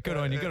 Yeah, good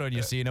on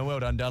you, Sienna. Well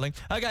done, darling.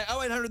 Okay,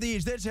 0800 The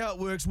Edge. That's how it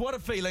works. What a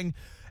feeling.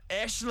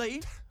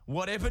 Ashley,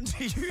 what happened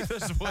to you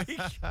this week?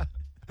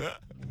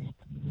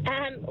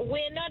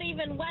 We're not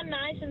even one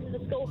night into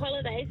the school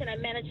holidays, and I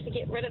managed to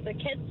get rid of the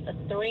kids for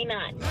 3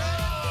 nights.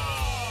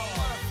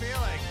 What a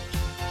feeling.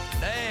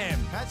 Damn.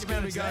 How'd you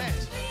manage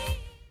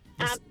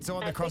that? So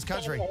on the cross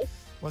country. Family.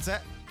 What's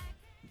that?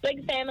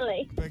 Big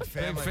family. Big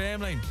family. Big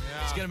family.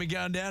 Yeah. It's going to be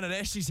going down at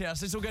Ashley's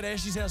house. Let's all go to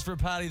Ashley's house for a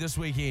party this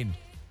weekend.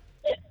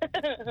 All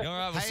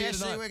right, we'll see Hey, you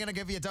Ashley, tonight. we're going to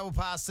give you a double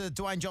pass to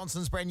Dwayne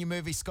Johnson's brand new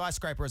movie,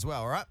 Skyscraper, as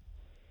well, all right?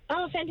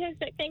 Oh,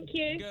 fantastic. Thank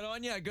you. Good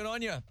on you. Good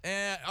on you.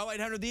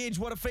 0800 The Edge.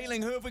 What a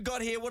feeling. Who have we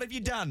got here? What have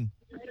you done?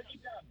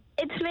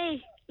 It's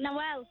me,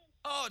 Noelle.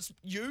 Oh, it's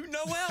you,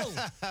 Noelle.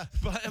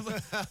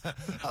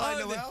 Hi,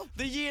 Noelle.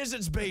 The years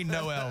it's been,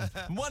 Noelle.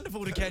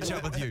 Wonderful to catch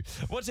up with you.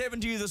 What's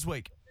happened to you this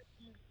week?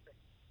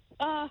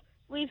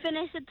 We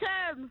finished the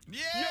term.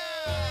 Yeah!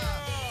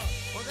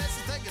 Well, that's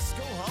the thing. It's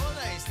school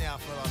holidays now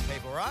for a lot of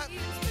people, right?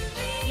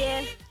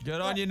 Yeah.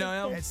 Good on you,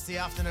 Noelle. It's the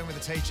afternoon with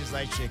the teachers.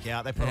 They check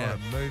out. They put on a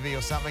movie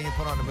or something. You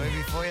put on a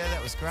movie for you.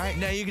 That was great.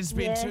 Now you can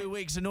spend 2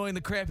 weeks annoying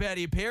the crap out of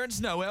your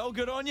parents, Noelle.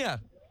 Good on you.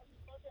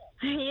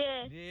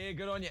 Yeah. Yeah,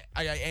 good on you.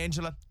 Hey,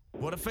 Angela,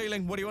 what a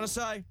feeling. What do you want to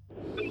say?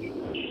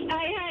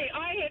 Hey,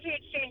 I have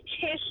had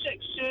fantastic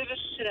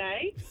service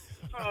today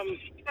from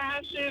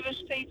car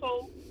service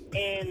people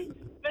and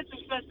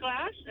business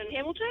class in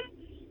Hamilton.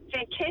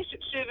 Fantastic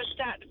service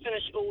start to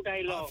finish all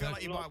day long. I feel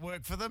like you might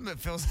work for them. It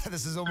feels like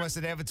this is almost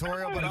an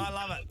advertorial, but I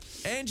love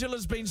it.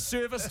 Angela's been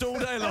serviced all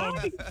day long.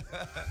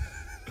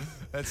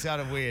 That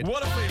sounded weird.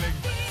 What a feeling.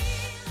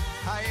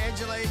 Hey,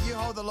 Angela, you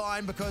hold the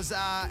line because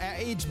our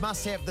Edge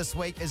must-have this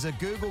week is a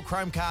Google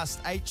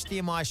Chromecast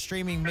HDMI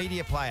streaming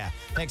media player.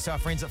 Thanks to our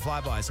friends at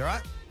Flybuys, all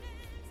right?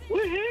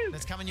 Woohoo!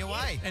 That's coming your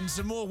way. And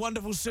some more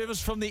wonderful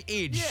service from the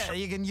Edge. Yeah,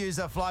 you can use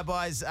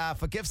Flybuys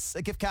for gifts,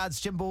 gift cards,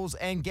 gym balls,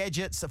 and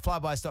gadgets at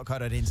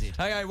flybys.co.nz.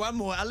 Okay, one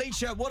more.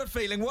 Alicia, what a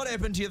feeling. What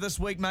happened to you this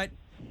week, mate?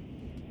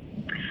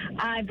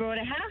 I brought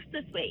a house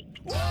this week.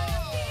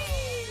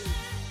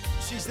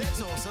 Jeez,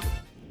 that's awesome.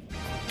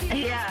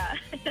 Yeah.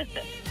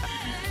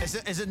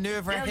 Is it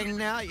nerve-wracking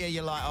now? Yeah,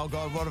 you're like, oh,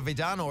 God, what have we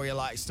done? Or you're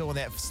like still in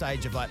that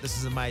stage of like, this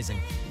is amazing?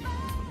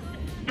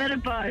 Bit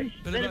of both.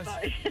 Bit of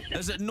both.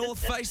 Is it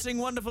north-facing,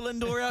 wonderful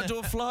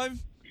indoor-outdoor flow?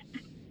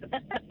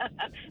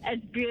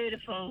 It's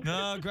beautiful.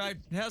 Oh, great.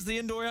 How's the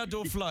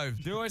indoor-outdoor flow?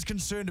 They're always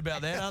concerned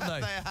about that, aren't they?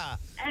 They are.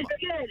 It's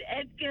good.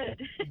 It's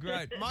good.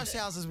 Great. Most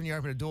houses, when you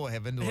open a door,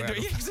 have indoor-outdoor.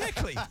 Yeah,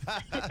 exactly.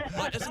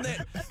 Like,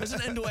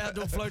 isn't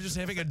indoor-outdoor flow just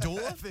having a door?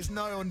 If there's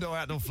no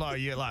indoor-outdoor flow,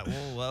 you're like,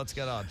 whoa, well, what's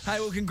going on? Hey,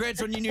 well,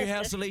 congrats on your new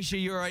house, Alicia.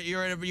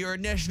 You're a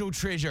national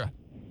treasure.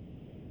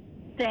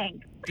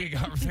 Thanks. I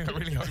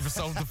really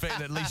oversold the fact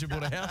that Alicia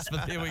bought a house,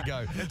 but there we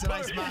go. In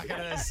today's market,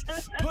 it is.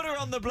 Put her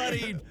on the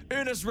bloody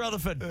Ernest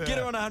Rutherford. Get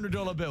her on a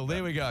 $100 bill.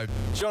 There we go.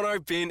 Jono,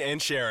 Ben and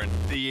Sharyn,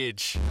 The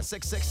Edge.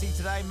 660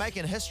 today,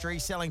 making history,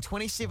 selling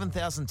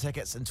 27,000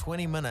 tickets in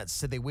 20 minutes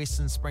to their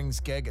Western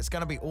Springs gig. It's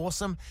going to be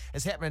awesome.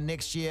 It's happening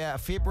next year,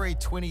 February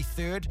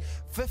 23rd.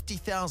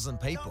 50,000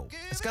 people.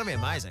 It's going to be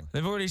amazing.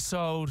 They've already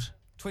sold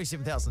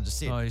 27,000 just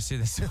said. Oh, you see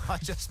this? I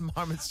just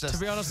moments just. To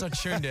be honest, I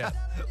tuned out.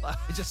 I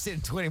just said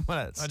in 20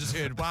 minutes. I just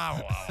heard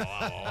wow, wow, wow,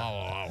 wow,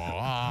 wow, wow,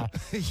 wow.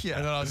 Yeah.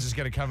 And then I was just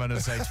going to come in and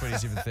say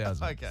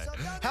 27,000. Okay.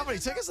 How many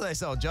tickets are they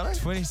sold, Jono?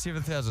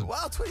 27,000.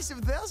 Wow,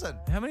 27,000.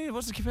 How many?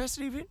 What's the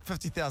capacity of it?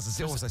 50,000.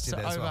 Still also said So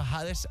that as well.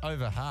 that's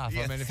over half.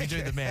 Yeah. I mean, if you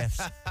do the maths,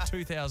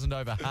 2,000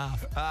 over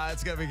half.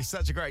 It's going to be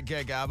such a great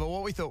gig, but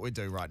what we thought we'd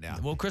do right now.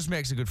 Well, Chris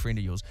Mack's a good friend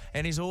of yours,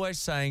 and he's always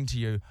saying to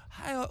you,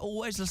 hey, I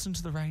always listen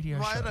to the radio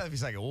Well, I show. don't know if he's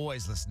saying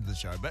always listen to the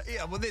show, but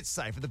yeah, well, let's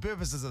say for the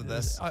purposes of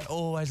this. I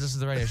always listen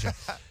to the radio show.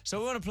 So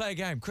we want to play a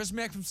game. Chris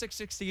Mack from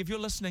 660, if you're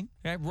listening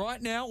okay, right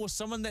now, or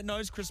someone that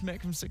knows Chris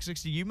Mack from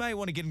 660, you may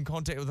want to get in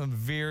contact with him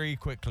very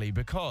quickly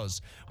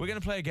because we're going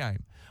to play a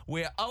game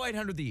where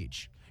 0800 The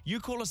Edge. You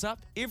call us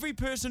up. Every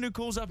person who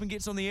calls up and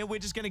gets on the air, we're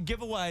just going to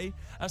give away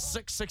a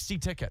 660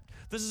 ticket.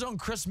 This is on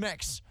Chris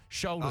Mack's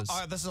shoulders.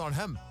 This is on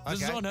him.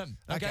 This is Okay. on him.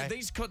 Okay.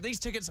 These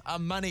tickets are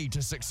money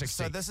to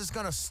 660. So this is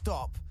going to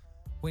stop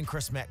when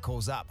Chris Mack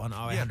calls up on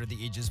 0800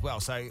 The Edge as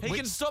well. So he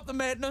can stop the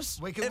madness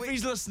if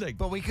he's listening.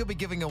 But we could be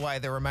giving away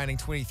the remaining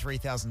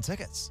 23,000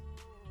 tickets.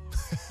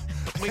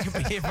 We could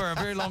be here for a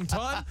very long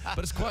time, but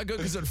it's quite good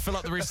because it would fill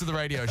up the rest of the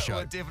radio show.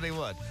 Well, it definitely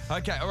would.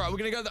 Okay, all right, we're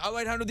going to go to the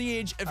 0800 The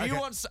Edge. If you Okay.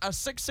 want a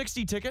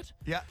 660 ticket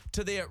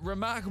to their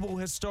remarkable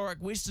historic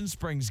Western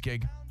Springs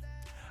gig,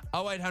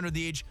 0800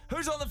 The Edge.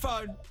 Who's on the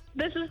phone?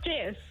 This is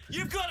Jess.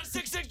 You've got a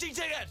 660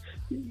 ticket!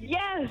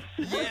 Yes.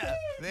 Yeah,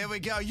 there we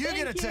go. You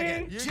get a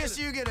ticket. Just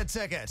you get a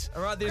ticket.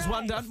 All right, there's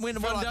one done. When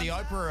Feel one like done. the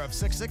Oprah of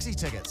 660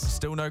 tickets.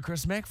 Still no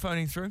Chris Mack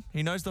phoning through.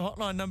 He knows the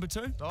hotline number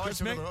too. Oh, Chris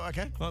still Mack.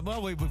 okay.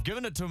 Well, we've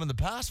given it to him in the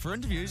past for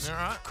interviews. All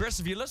right. Chris,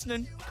 if you're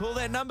listening, call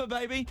that number,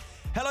 baby.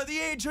 Hello, The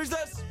Edge. Who's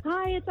this?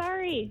 Hi, it's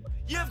Ari.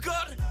 You've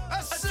got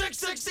a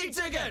 660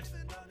 ticket!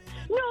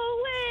 No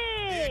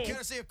way. Yeah,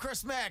 courtesy of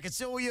Chris Mack. It's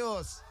all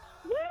yours.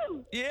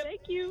 Woo. Yep.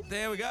 Thank you.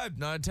 There we go.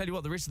 No, I tell you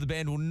what, the rest of the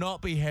band will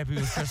not be happy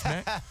with Chris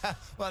Mack.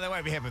 Well, they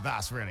won't be happy with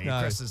us, really. No.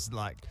 Chris is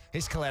like,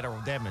 he's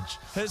collateral damage.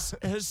 His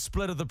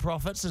split of the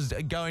profits is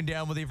going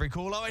down with every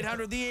call.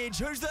 0800 The Edge.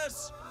 Who's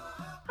this?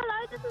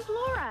 Hello, this is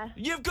Laura.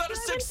 You've got a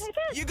Can I win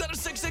tickets? You got a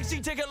 660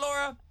 ticket,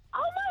 Laura. Oh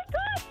my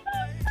God, so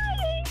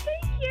exciting!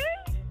 Thank you.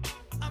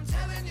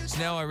 So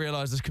now I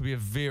realise this could be a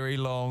very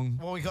long.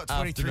 Well, we got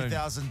afternoon.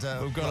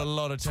 23,000. We've got a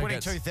lot of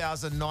tickets.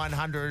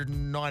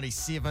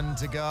 22,997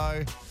 to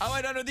go.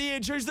 0800 The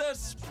Edge. Who's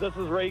this? This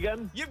is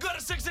Regan. You've got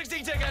a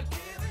 660 ticket.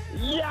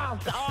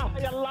 Yes! Oh,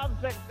 I love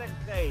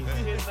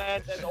 660. Cheers,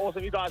 man. That's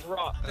awesome. You guys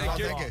rock. Thank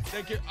you. thank you.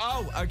 Thank you.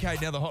 Oh, okay.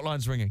 Now the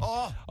hotline's ringing.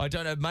 Oh. I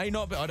don't know. May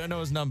not be. I don't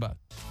know his number.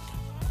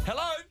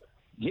 Hello.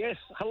 Yes,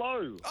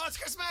 hello. Oh, it's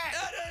Chris Mack.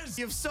 It is.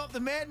 You've stopped the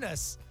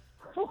madness.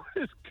 What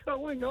is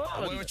going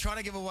on? We were trying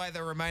to give away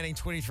the remaining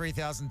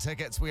 23,000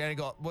 tickets. We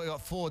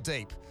got 4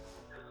 deep.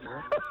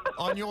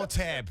 On your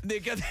tab.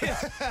 They're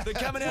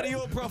coming out of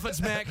your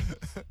profits, Mac.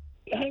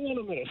 Hang on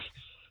a minute.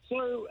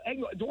 So,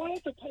 hang on. Do I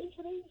have to pay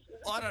for these?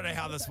 I don't know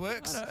how this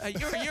works.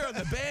 You're in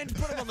the band.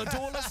 Put them on the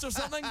door list or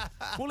something.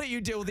 We'll let you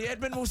deal with the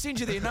admin. We'll send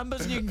you their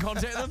numbers and you can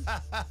contact them.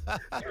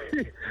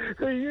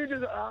 So you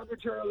just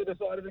arbitrarily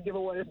decided to give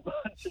away a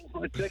bunch of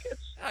my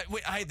tickets?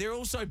 Hey, they're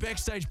also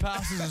backstage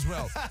passes as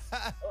well.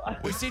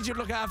 We send you to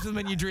look after them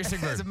in your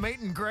dressing room. It's a meet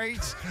and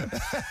greet.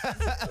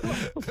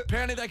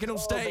 Apparently they can all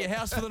stay at your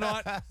house for the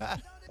night.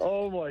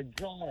 Oh my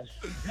gosh.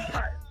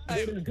 What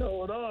is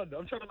going on?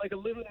 I'm trying to make a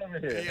living over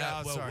here.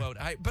 Yeah, sorry.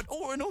 Hey, but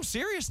in all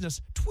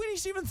seriousness,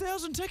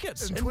 27,000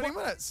 tickets In 20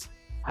 minutes.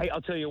 Hey,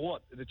 I'll tell you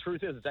what. The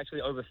truth is, it's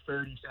actually over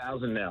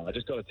 30,000 now. I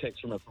just got a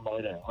text from a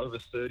promoter. Over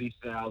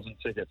 30,000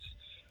 tickets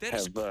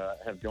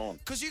have gone.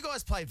 Because you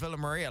guys played Villa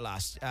Maria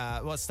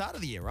start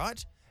of the year,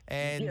 right?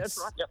 And Yeah, that's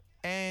right. Yep.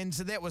 And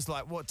so that was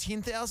like, what,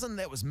 10,000?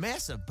 That was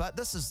massive. But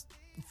this is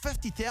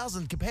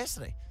 50,000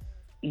 capacity.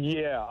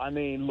 Yeah, I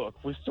mean, look,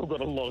 we've still got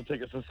a lot of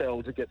tickets to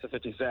sell to get to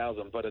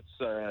 50,000, but it's,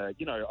 a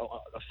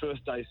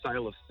first day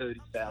sale of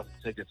 30,000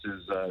 tickets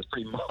is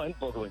pretty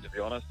mind-boggling, to be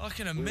honest. I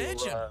can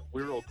imagine.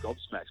 We were all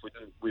gobsmacked.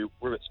 We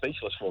were a bit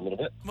speechless for a little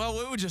bit. Well,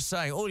 we were just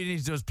saying, all you need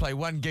to do is play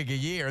 1 gig a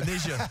year, and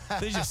there's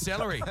your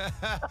salary.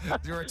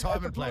 Your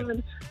retirement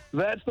plan.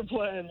 That's the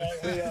plan, mate.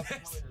 We are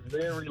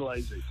very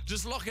lazy.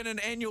 Just lock in an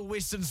annual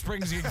Western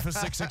Springs gig for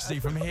 660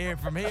 from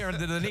here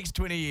into the next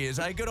 20 years.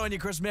 Hey, good on you,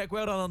 Chris Mack.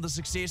 Well done on the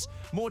success.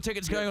 More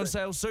tickets going on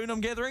sale soon, I'm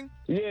gathering?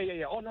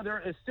 Yeah. Oh, no,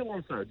 it's still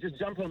on sale. Just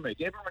jump on me.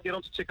 Everyone get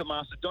onto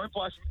Ticketmaster. Don't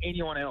buy from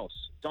anyone else.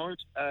 Don't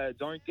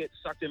get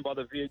sucked in by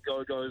the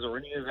Viagogos or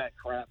any of that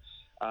crap.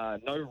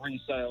 No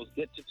resales.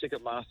 Get to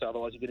Ticketmaster,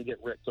 otherwise you're going to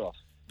get ripped off.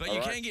 But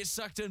you can get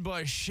sucked in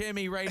by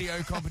chamois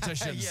radio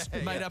competitions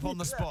made up on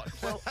the spot.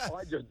 Well,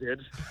 I just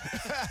did.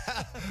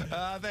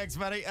 Thanks,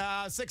 buddy.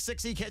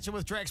 660, catching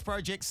with Drax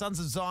Project, Sons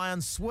of Zion,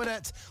 Swin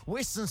It,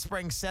 Western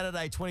Springs,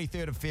 Saturday,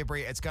 23rd of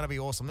February. It's going to be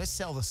awesome. Let's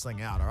sell this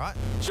thing out, all right?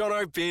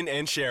 Jono, Ben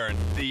and Sharyn,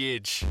 The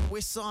Edge.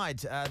 West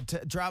Side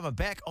drama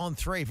back on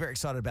 3. Very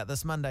excited about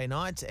this Monday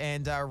night.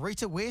 And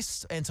Rita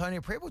West,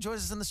 Antonia Preble joins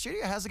us in the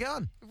studio. How's it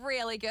going?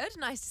 Really good.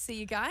 Nice to see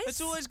you guys.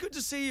 It's always good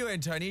to see you,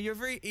 Antonia. You're a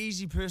very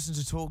easy person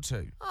to talk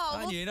to. Oh,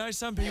 aren't you? You know,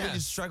 some people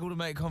just struggle to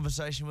make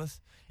conversation with.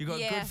 You've got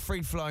good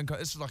free-flowing...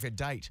 This is like a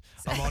date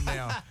I'm on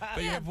now.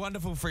 But you have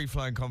wonderful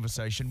free-flowing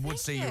conversation. Would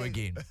see you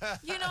again.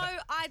 You know,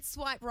 I'd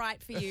swipe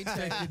right for you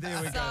too.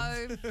 There we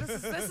go.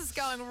 This is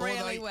going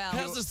really well.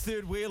 How's this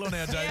third wheel on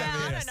our date over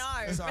here? I don't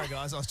know. Sorry,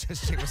 guys. I was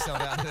just checking myself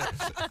out.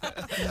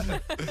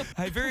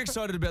 Hey, very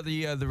excited about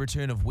the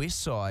return of West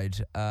Side,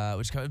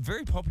 which is a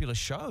very popular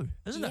show,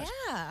 isn't it?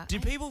 Yeah. Do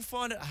people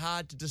find it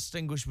hard to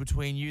distinguish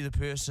between you, the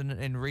person,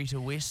 and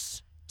Rita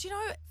West? Do you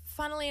know,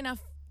 funnily enough,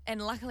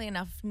 and luckily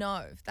enough,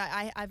 no.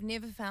 I've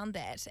never found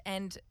that.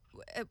 And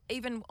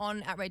even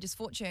on Outrageous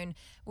Fortune,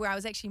 where I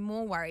was actually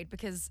more worried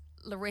because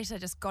Loretta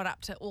just got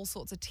up to all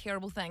sorts of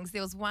terrible things.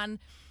 There was one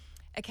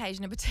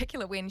occasion in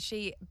particular when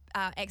she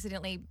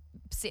accidentally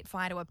set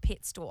fire to a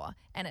pet store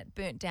and it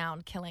burnt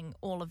down, killing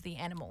all of the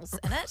animals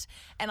in it.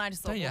 And I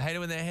just thought, don't you hate it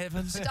when that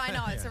happens? I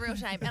know, it's a real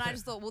shame. And I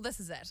just thought, well, this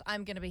is it.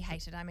 I'm going to be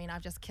hated. I mean,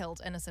 I've just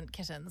killed innocent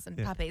kittens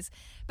and puppies,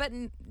 but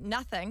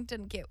nothing.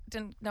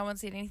 No one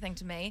said anything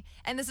to me.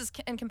 And this is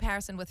in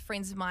comparison with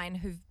friends of mine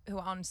who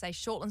are on, say,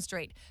 Shortland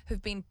Street,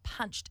 who've been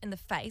punched in the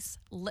face,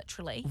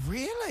 literally.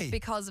 Really?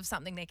 Because of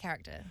something their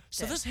character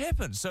So did. this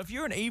happens. So if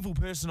you're an evil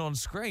person on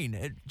screen,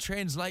 it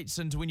translates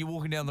into when you're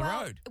walking down the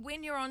road.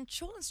 When you're on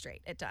Shortland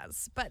Street, it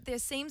does. But there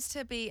seems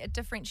to be a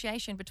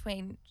differentiation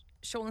between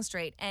Shortland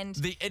Street and...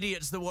 the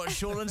idiots that watch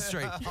Shortland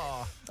Street.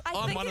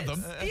 I'm one of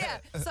them. Yeah.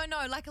 So, no,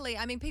 luckily,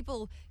 I mean,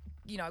 people,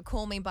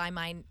 call me by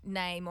my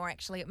name, or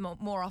actually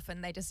more often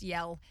they just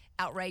yell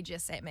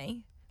outrageous at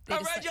me.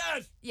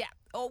 Outrageous! Yeah.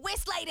 Or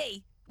West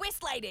Lady!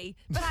 West Lady.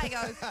 But I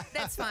go,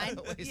 that's fine.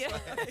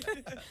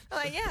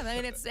 Like, yeah, I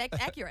mean, it's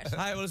accurate.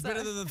 Hey, well, it's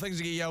better than the things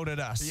that get yelled at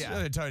us.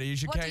 Yeah. Tony, you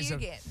should What do you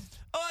get?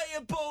 Oh,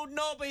 you bald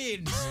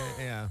knobhead.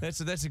 Yeah. That's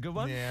a good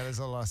one. Yeah, there's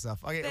a lot of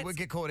stuff. We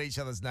get called each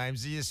other's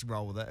names. You just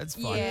roll with it. It's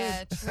fine.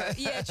 Yeah, true.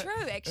 Yeah,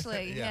 true,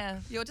 actually. Yeah.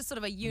 You're just sort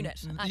of a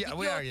unit. Yeah,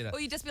 we are a unit. Or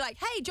you just be like,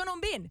 hey, Jono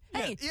and Ben.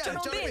 Hey,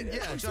 Jono and Ben.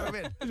 Yeah, Jono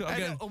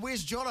and Ben.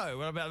 Where's Jono?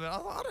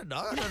 I don't know.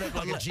 I don't have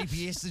like a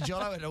GPS to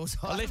Jono at all times.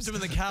 I left him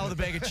in the car with a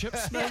bag of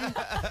chips, maybe.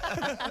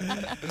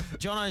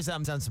 Jono's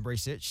done some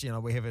research.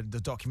 We have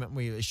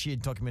a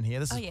shared document here.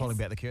 This is pulling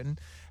back the curtain.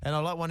 And I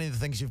like one of the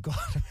things you've got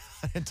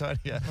about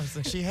Antonia.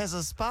 She has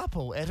a spa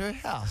pool at her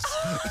house.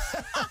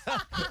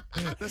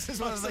 This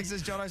is one of the things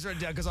that Jono's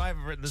written down because I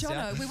haven't written this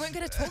down. Jono, we weren't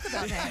going to talk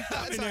about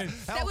that.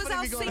 That was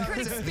our secret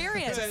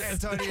experience. At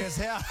Antonia's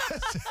house.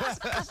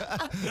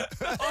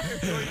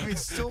 You've been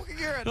stalking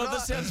her at night.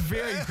 This sounds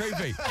very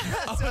creepy.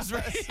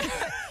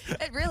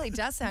 It really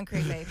does sound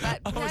creepy, but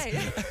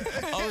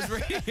I was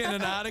reading in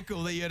an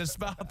article that you had a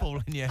spa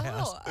pool in your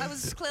house. I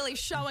was clearly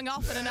showing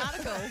off in an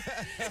article.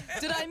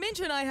 Did I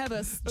mention I have a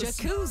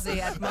jacuzzi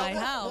at my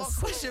house?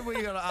 What question were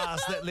you going to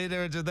ask that led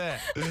her into that?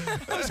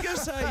 I was going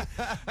to say,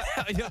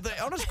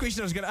 the honest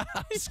question I was going to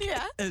ask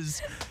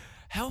is,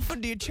 how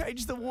often do you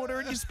change the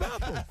water in your spa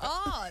pool?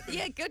 Oh,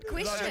 yeah, good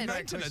question.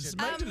 Maintenance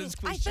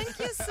question. I think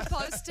you're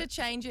supposed to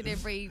change it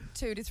every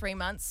 2 to 3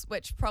 months,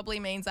 which probably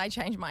means I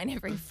change mine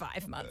every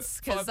 5 months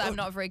because I'm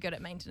not very good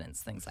at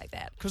maintenance, things like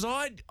that. Because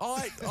I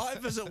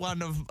visit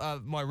one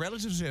of my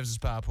relatives who has a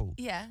spa pool.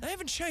 Yeah. They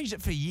haven't changed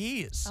it for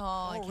years.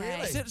 Oh, okay.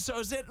 Really?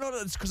 Is that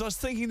not? Because I was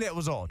thinking that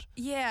was odd.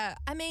 Yeah,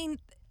 I mean...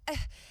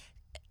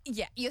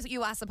 yeah,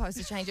 you are supposed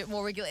to change it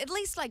more regularly, at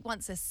least like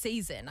once a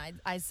season,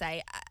 I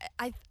say.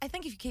 I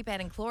think if you keep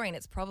adding chlorine,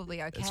 it's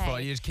probably okay. It's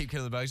fine, you just keep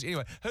killing the bugs.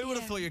 Anyway, who would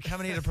have thought you're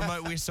coming here to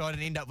promote West Side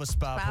and end up with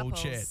spa pool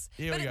chat?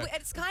 Here we go.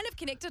 It's kind of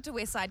connected to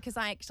West Side because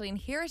I actually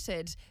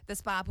inherited the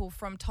spa pool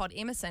from Todd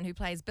Emerson, who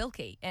plays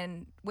Bilky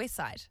in West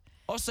Side.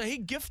 Oh, so he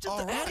gifted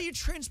Oh, How do you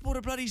transport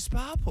a bloody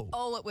spa pool?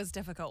 Oh, it was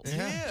difficult.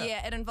 Yeah.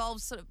 Yeah, it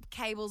involves sort of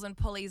cables and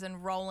pulleys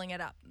and rolling it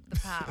up the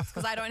path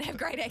because I don't have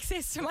great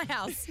access to my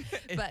house.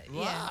 But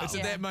yeah. It's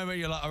at that moment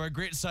you're like, I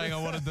regret saying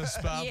I wanted the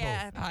spa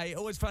Yeah. pool. Hey,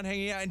 always fun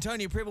hanging out.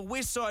 Antonia Preble,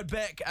 West Side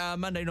back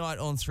Monday night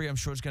on 3. I'm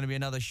sure it's going to be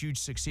another huge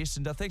success.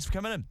 And thanks for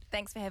coming in.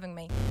 Thanks for having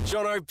me.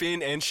 Jono,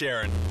 Ben and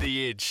Sharyn,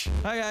 The Edge.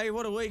 Hey,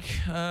 what a week.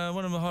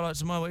 One of the highlights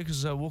of my week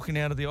was walking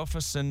out of the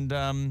office and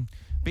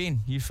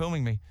Ben, you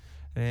filming me.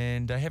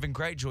 And having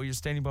great joy, you're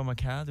standing by my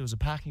car. There was a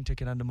parking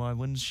ticket under my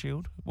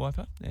windshield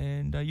wiper.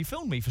 And you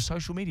filmed me for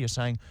social media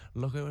saying,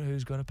 look at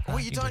who's got a parking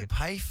Well, you don't ticket.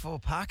 pay for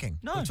parking.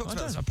 No, We I talked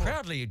about this don't. before.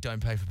 Proudly you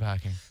don't pay for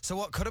parking. So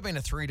what could have been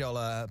a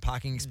 $3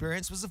 parking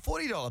experience was a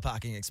 $40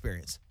 parking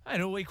experience. Hey,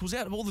 it all equals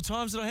out of all the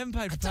times that I haven't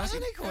paid for It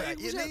parking. doesn't equal out.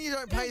 And then you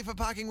don't pay for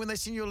parking when they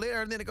send you a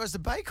letter and then it goes to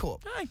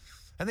Baycorp. No.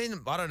 And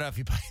then, I don't know if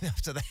you pay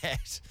after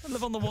that. I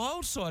live on the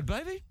wild side,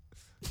 baby.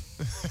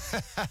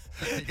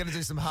 You're going to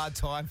do some hard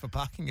time for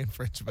parking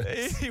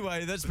infringements.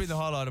 Anyway, that's been the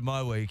highlight of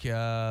my week,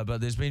 but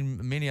there's been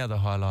many other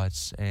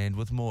highlights, and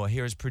with more,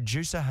 here is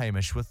producer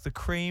Hamish with the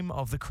cream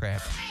of the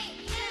crap.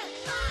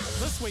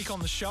 This week on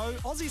the show,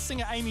 Aussie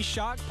singer Amy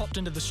Shark popped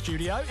into the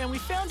studio and we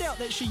found out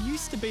that she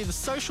used to be the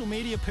social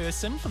media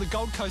person for the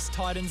Gold Coast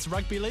Titans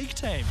rugby league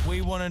team. We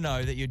want to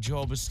know that your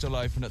job is still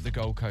open at the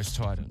Gold Coast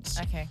Titans.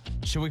 Okay.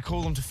 Shall we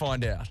call them to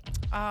find out?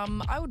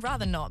 I would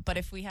rather not, but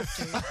if we have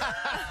to.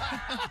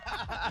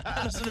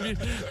 Listen,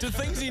 do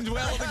things end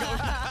well at the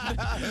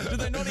Gold? Do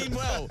they not end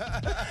well?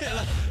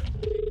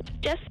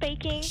 Just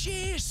speaking.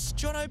 Yes,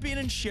 Jono, Ben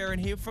and Sharyn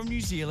here from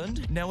New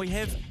Zealand. Now we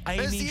have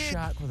Amy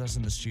Shark with us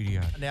in the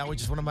studio. Now we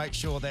just want to make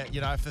sure that,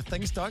 if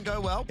things don't go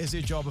well, is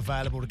her job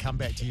available to come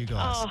back to you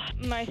guys? Oh,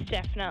 most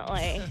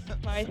definitely.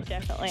 Most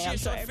definitely.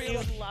 Yes, I'm I sure feel everybody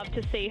would love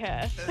to see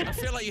her. I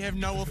feel like you have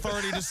no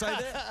authority to say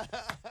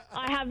that.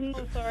 I have no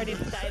authority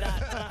to say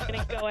that, but I'm going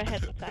to go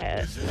ahead and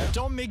say it.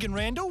 Dom, Meg and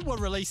Randall were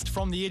released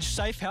from the Edge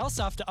safe house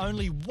after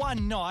only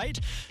one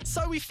night,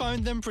 so we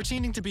phoned them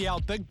pretending to be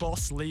our big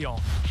boss, Leon.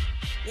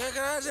 Yeah, good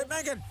day, is it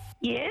Megan?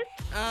 Yes.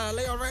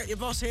 Leon Rat, your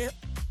boss here.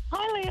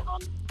 Hi,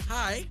 Leon.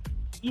 Hey.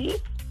 Yes.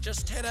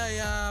 Just had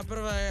a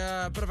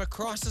bit of a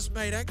crisis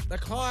meeting. The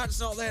client's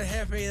not that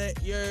happy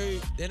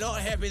they're not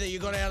happy that you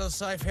got out of the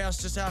safe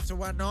house just after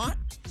one night.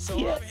 So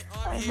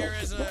I'm here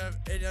as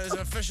an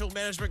official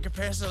management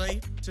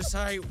capacity to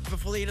say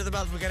before the end of the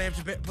month we're going to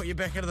have to put you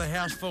back into the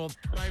house for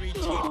maybe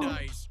 10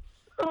 days.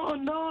 Oh,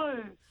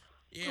 no.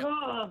 Yeah.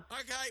 Oh.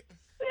 Okay.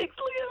 Thanks,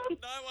 Leon.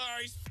 No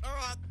worries. All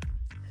right.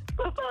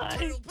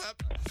 Bye-bye.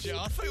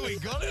 Yeah, I think we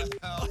got it.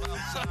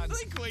 I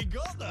think we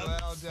got them.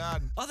 Well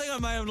done. I think I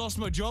may have lost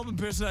my job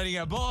impersonating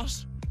our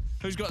boss,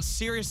 who's got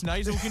serious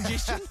nasal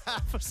congestion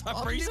for some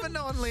I've reason. never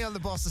known Leon the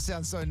boss to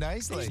sound so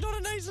nasally. He's not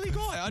a nasally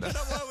guy. I don't know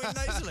why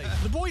we're nasally.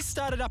 The boys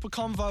started up a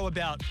convo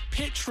about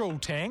petrol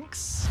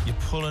tanks. You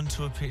pull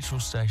into a petrol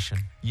station,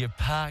 you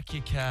park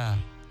your car,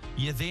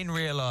 you then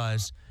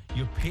realise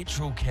your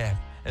petrol cap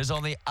is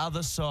on the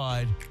other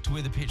side to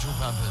where the petrol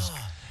pump is.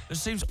 It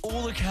seems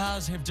all the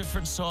cars have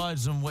different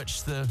sides on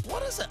which the...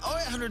 What is it?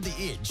 0800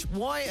 The Edge.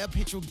 Why are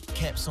petrol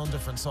caps on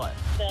different sides?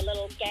 The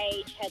little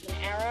gauge has an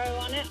arrow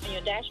on it on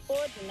your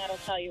dashboard, and that'll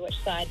tell you which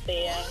side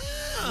the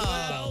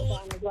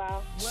on as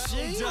well. Well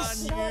You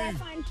know what I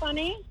find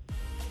funny?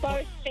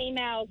 Both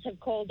females have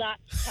called up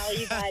to tell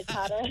you guys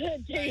how to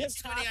do your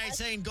It's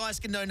 2018. Guys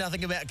can know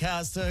nothing about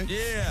cars too.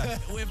 Yeah,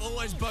 we've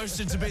always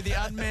boasted to be the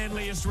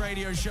unmanliest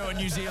radio show in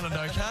New Zealand,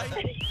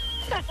 okay?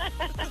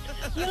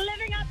 You're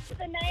living up to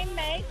the name,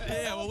 mate.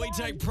 Yeah, well, we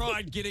take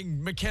pride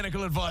getting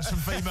mechanical advice from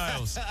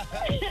females.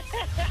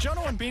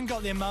 Jono and Ben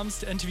got their mums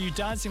to interview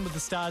Dancing with the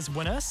Stars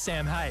winner,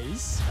 Sam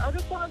Hayes. I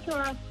just wanted to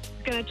ask,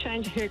 going to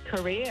change her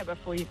career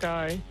before you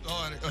go.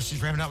 Oh,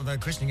 she's wrapping up with a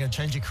question. You're going to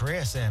change your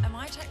career, Sam. Am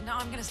I? No,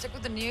 I'm going to stick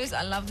with the news.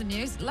 I love the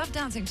news. Love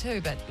dancing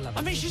too, but love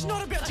I mean, she's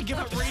not about to give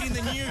up reading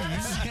the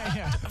news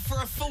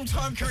for a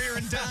full-time career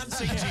in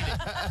dancing, Jenny.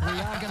 We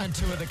are going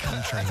to tour the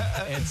country.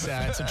 It's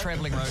a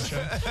travelling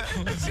roadshow.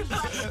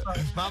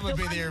 Mum would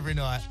be there every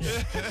night.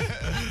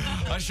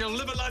 I shall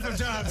live a life of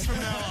dance from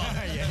now on.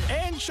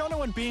 And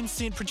Jono and Ben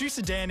sent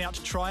producer Dan out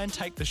to try and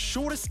take the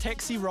shortest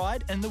taxi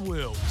ride in the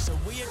world. So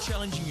we are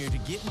challenging you to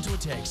get into a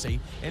taxi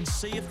and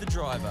see if the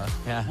driver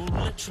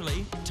will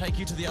literally take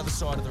you to the other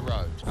side of the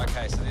road.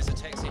 Okay, so there's a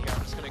taxi here.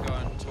 I'm just going to go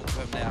and talk to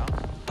him now.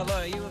 Hello,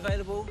 are you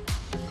available?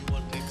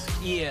 One taxi.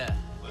 Yeah.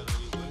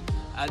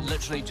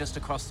 Literally just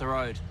across the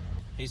road.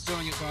 He's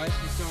doing it, guys.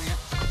 He's doing it.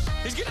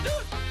 He's going to do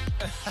it.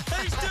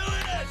 He's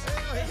doing it.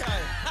 Here we go.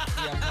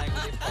 Yeah, I'm playing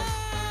with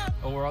him.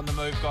 Oh, we're on the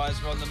move, guys.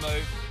 We're on the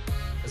move.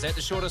 Is that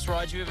the shortest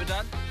ride you've ever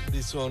done?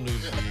 This one will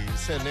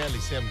be nearly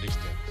same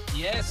distance.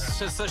 Yes,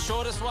 it's the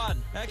shortest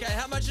one. Okay,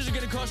 how much is it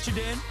going to cost you,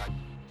 Dan?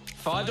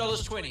 $5.20.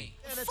 $5.20?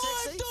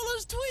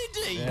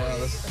 Yeah,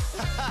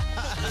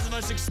 That's the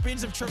most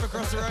expensive trip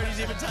across the road he's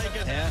ever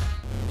taken.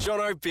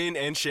 Jono, Ben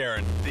and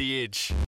Sharyn, The Edge.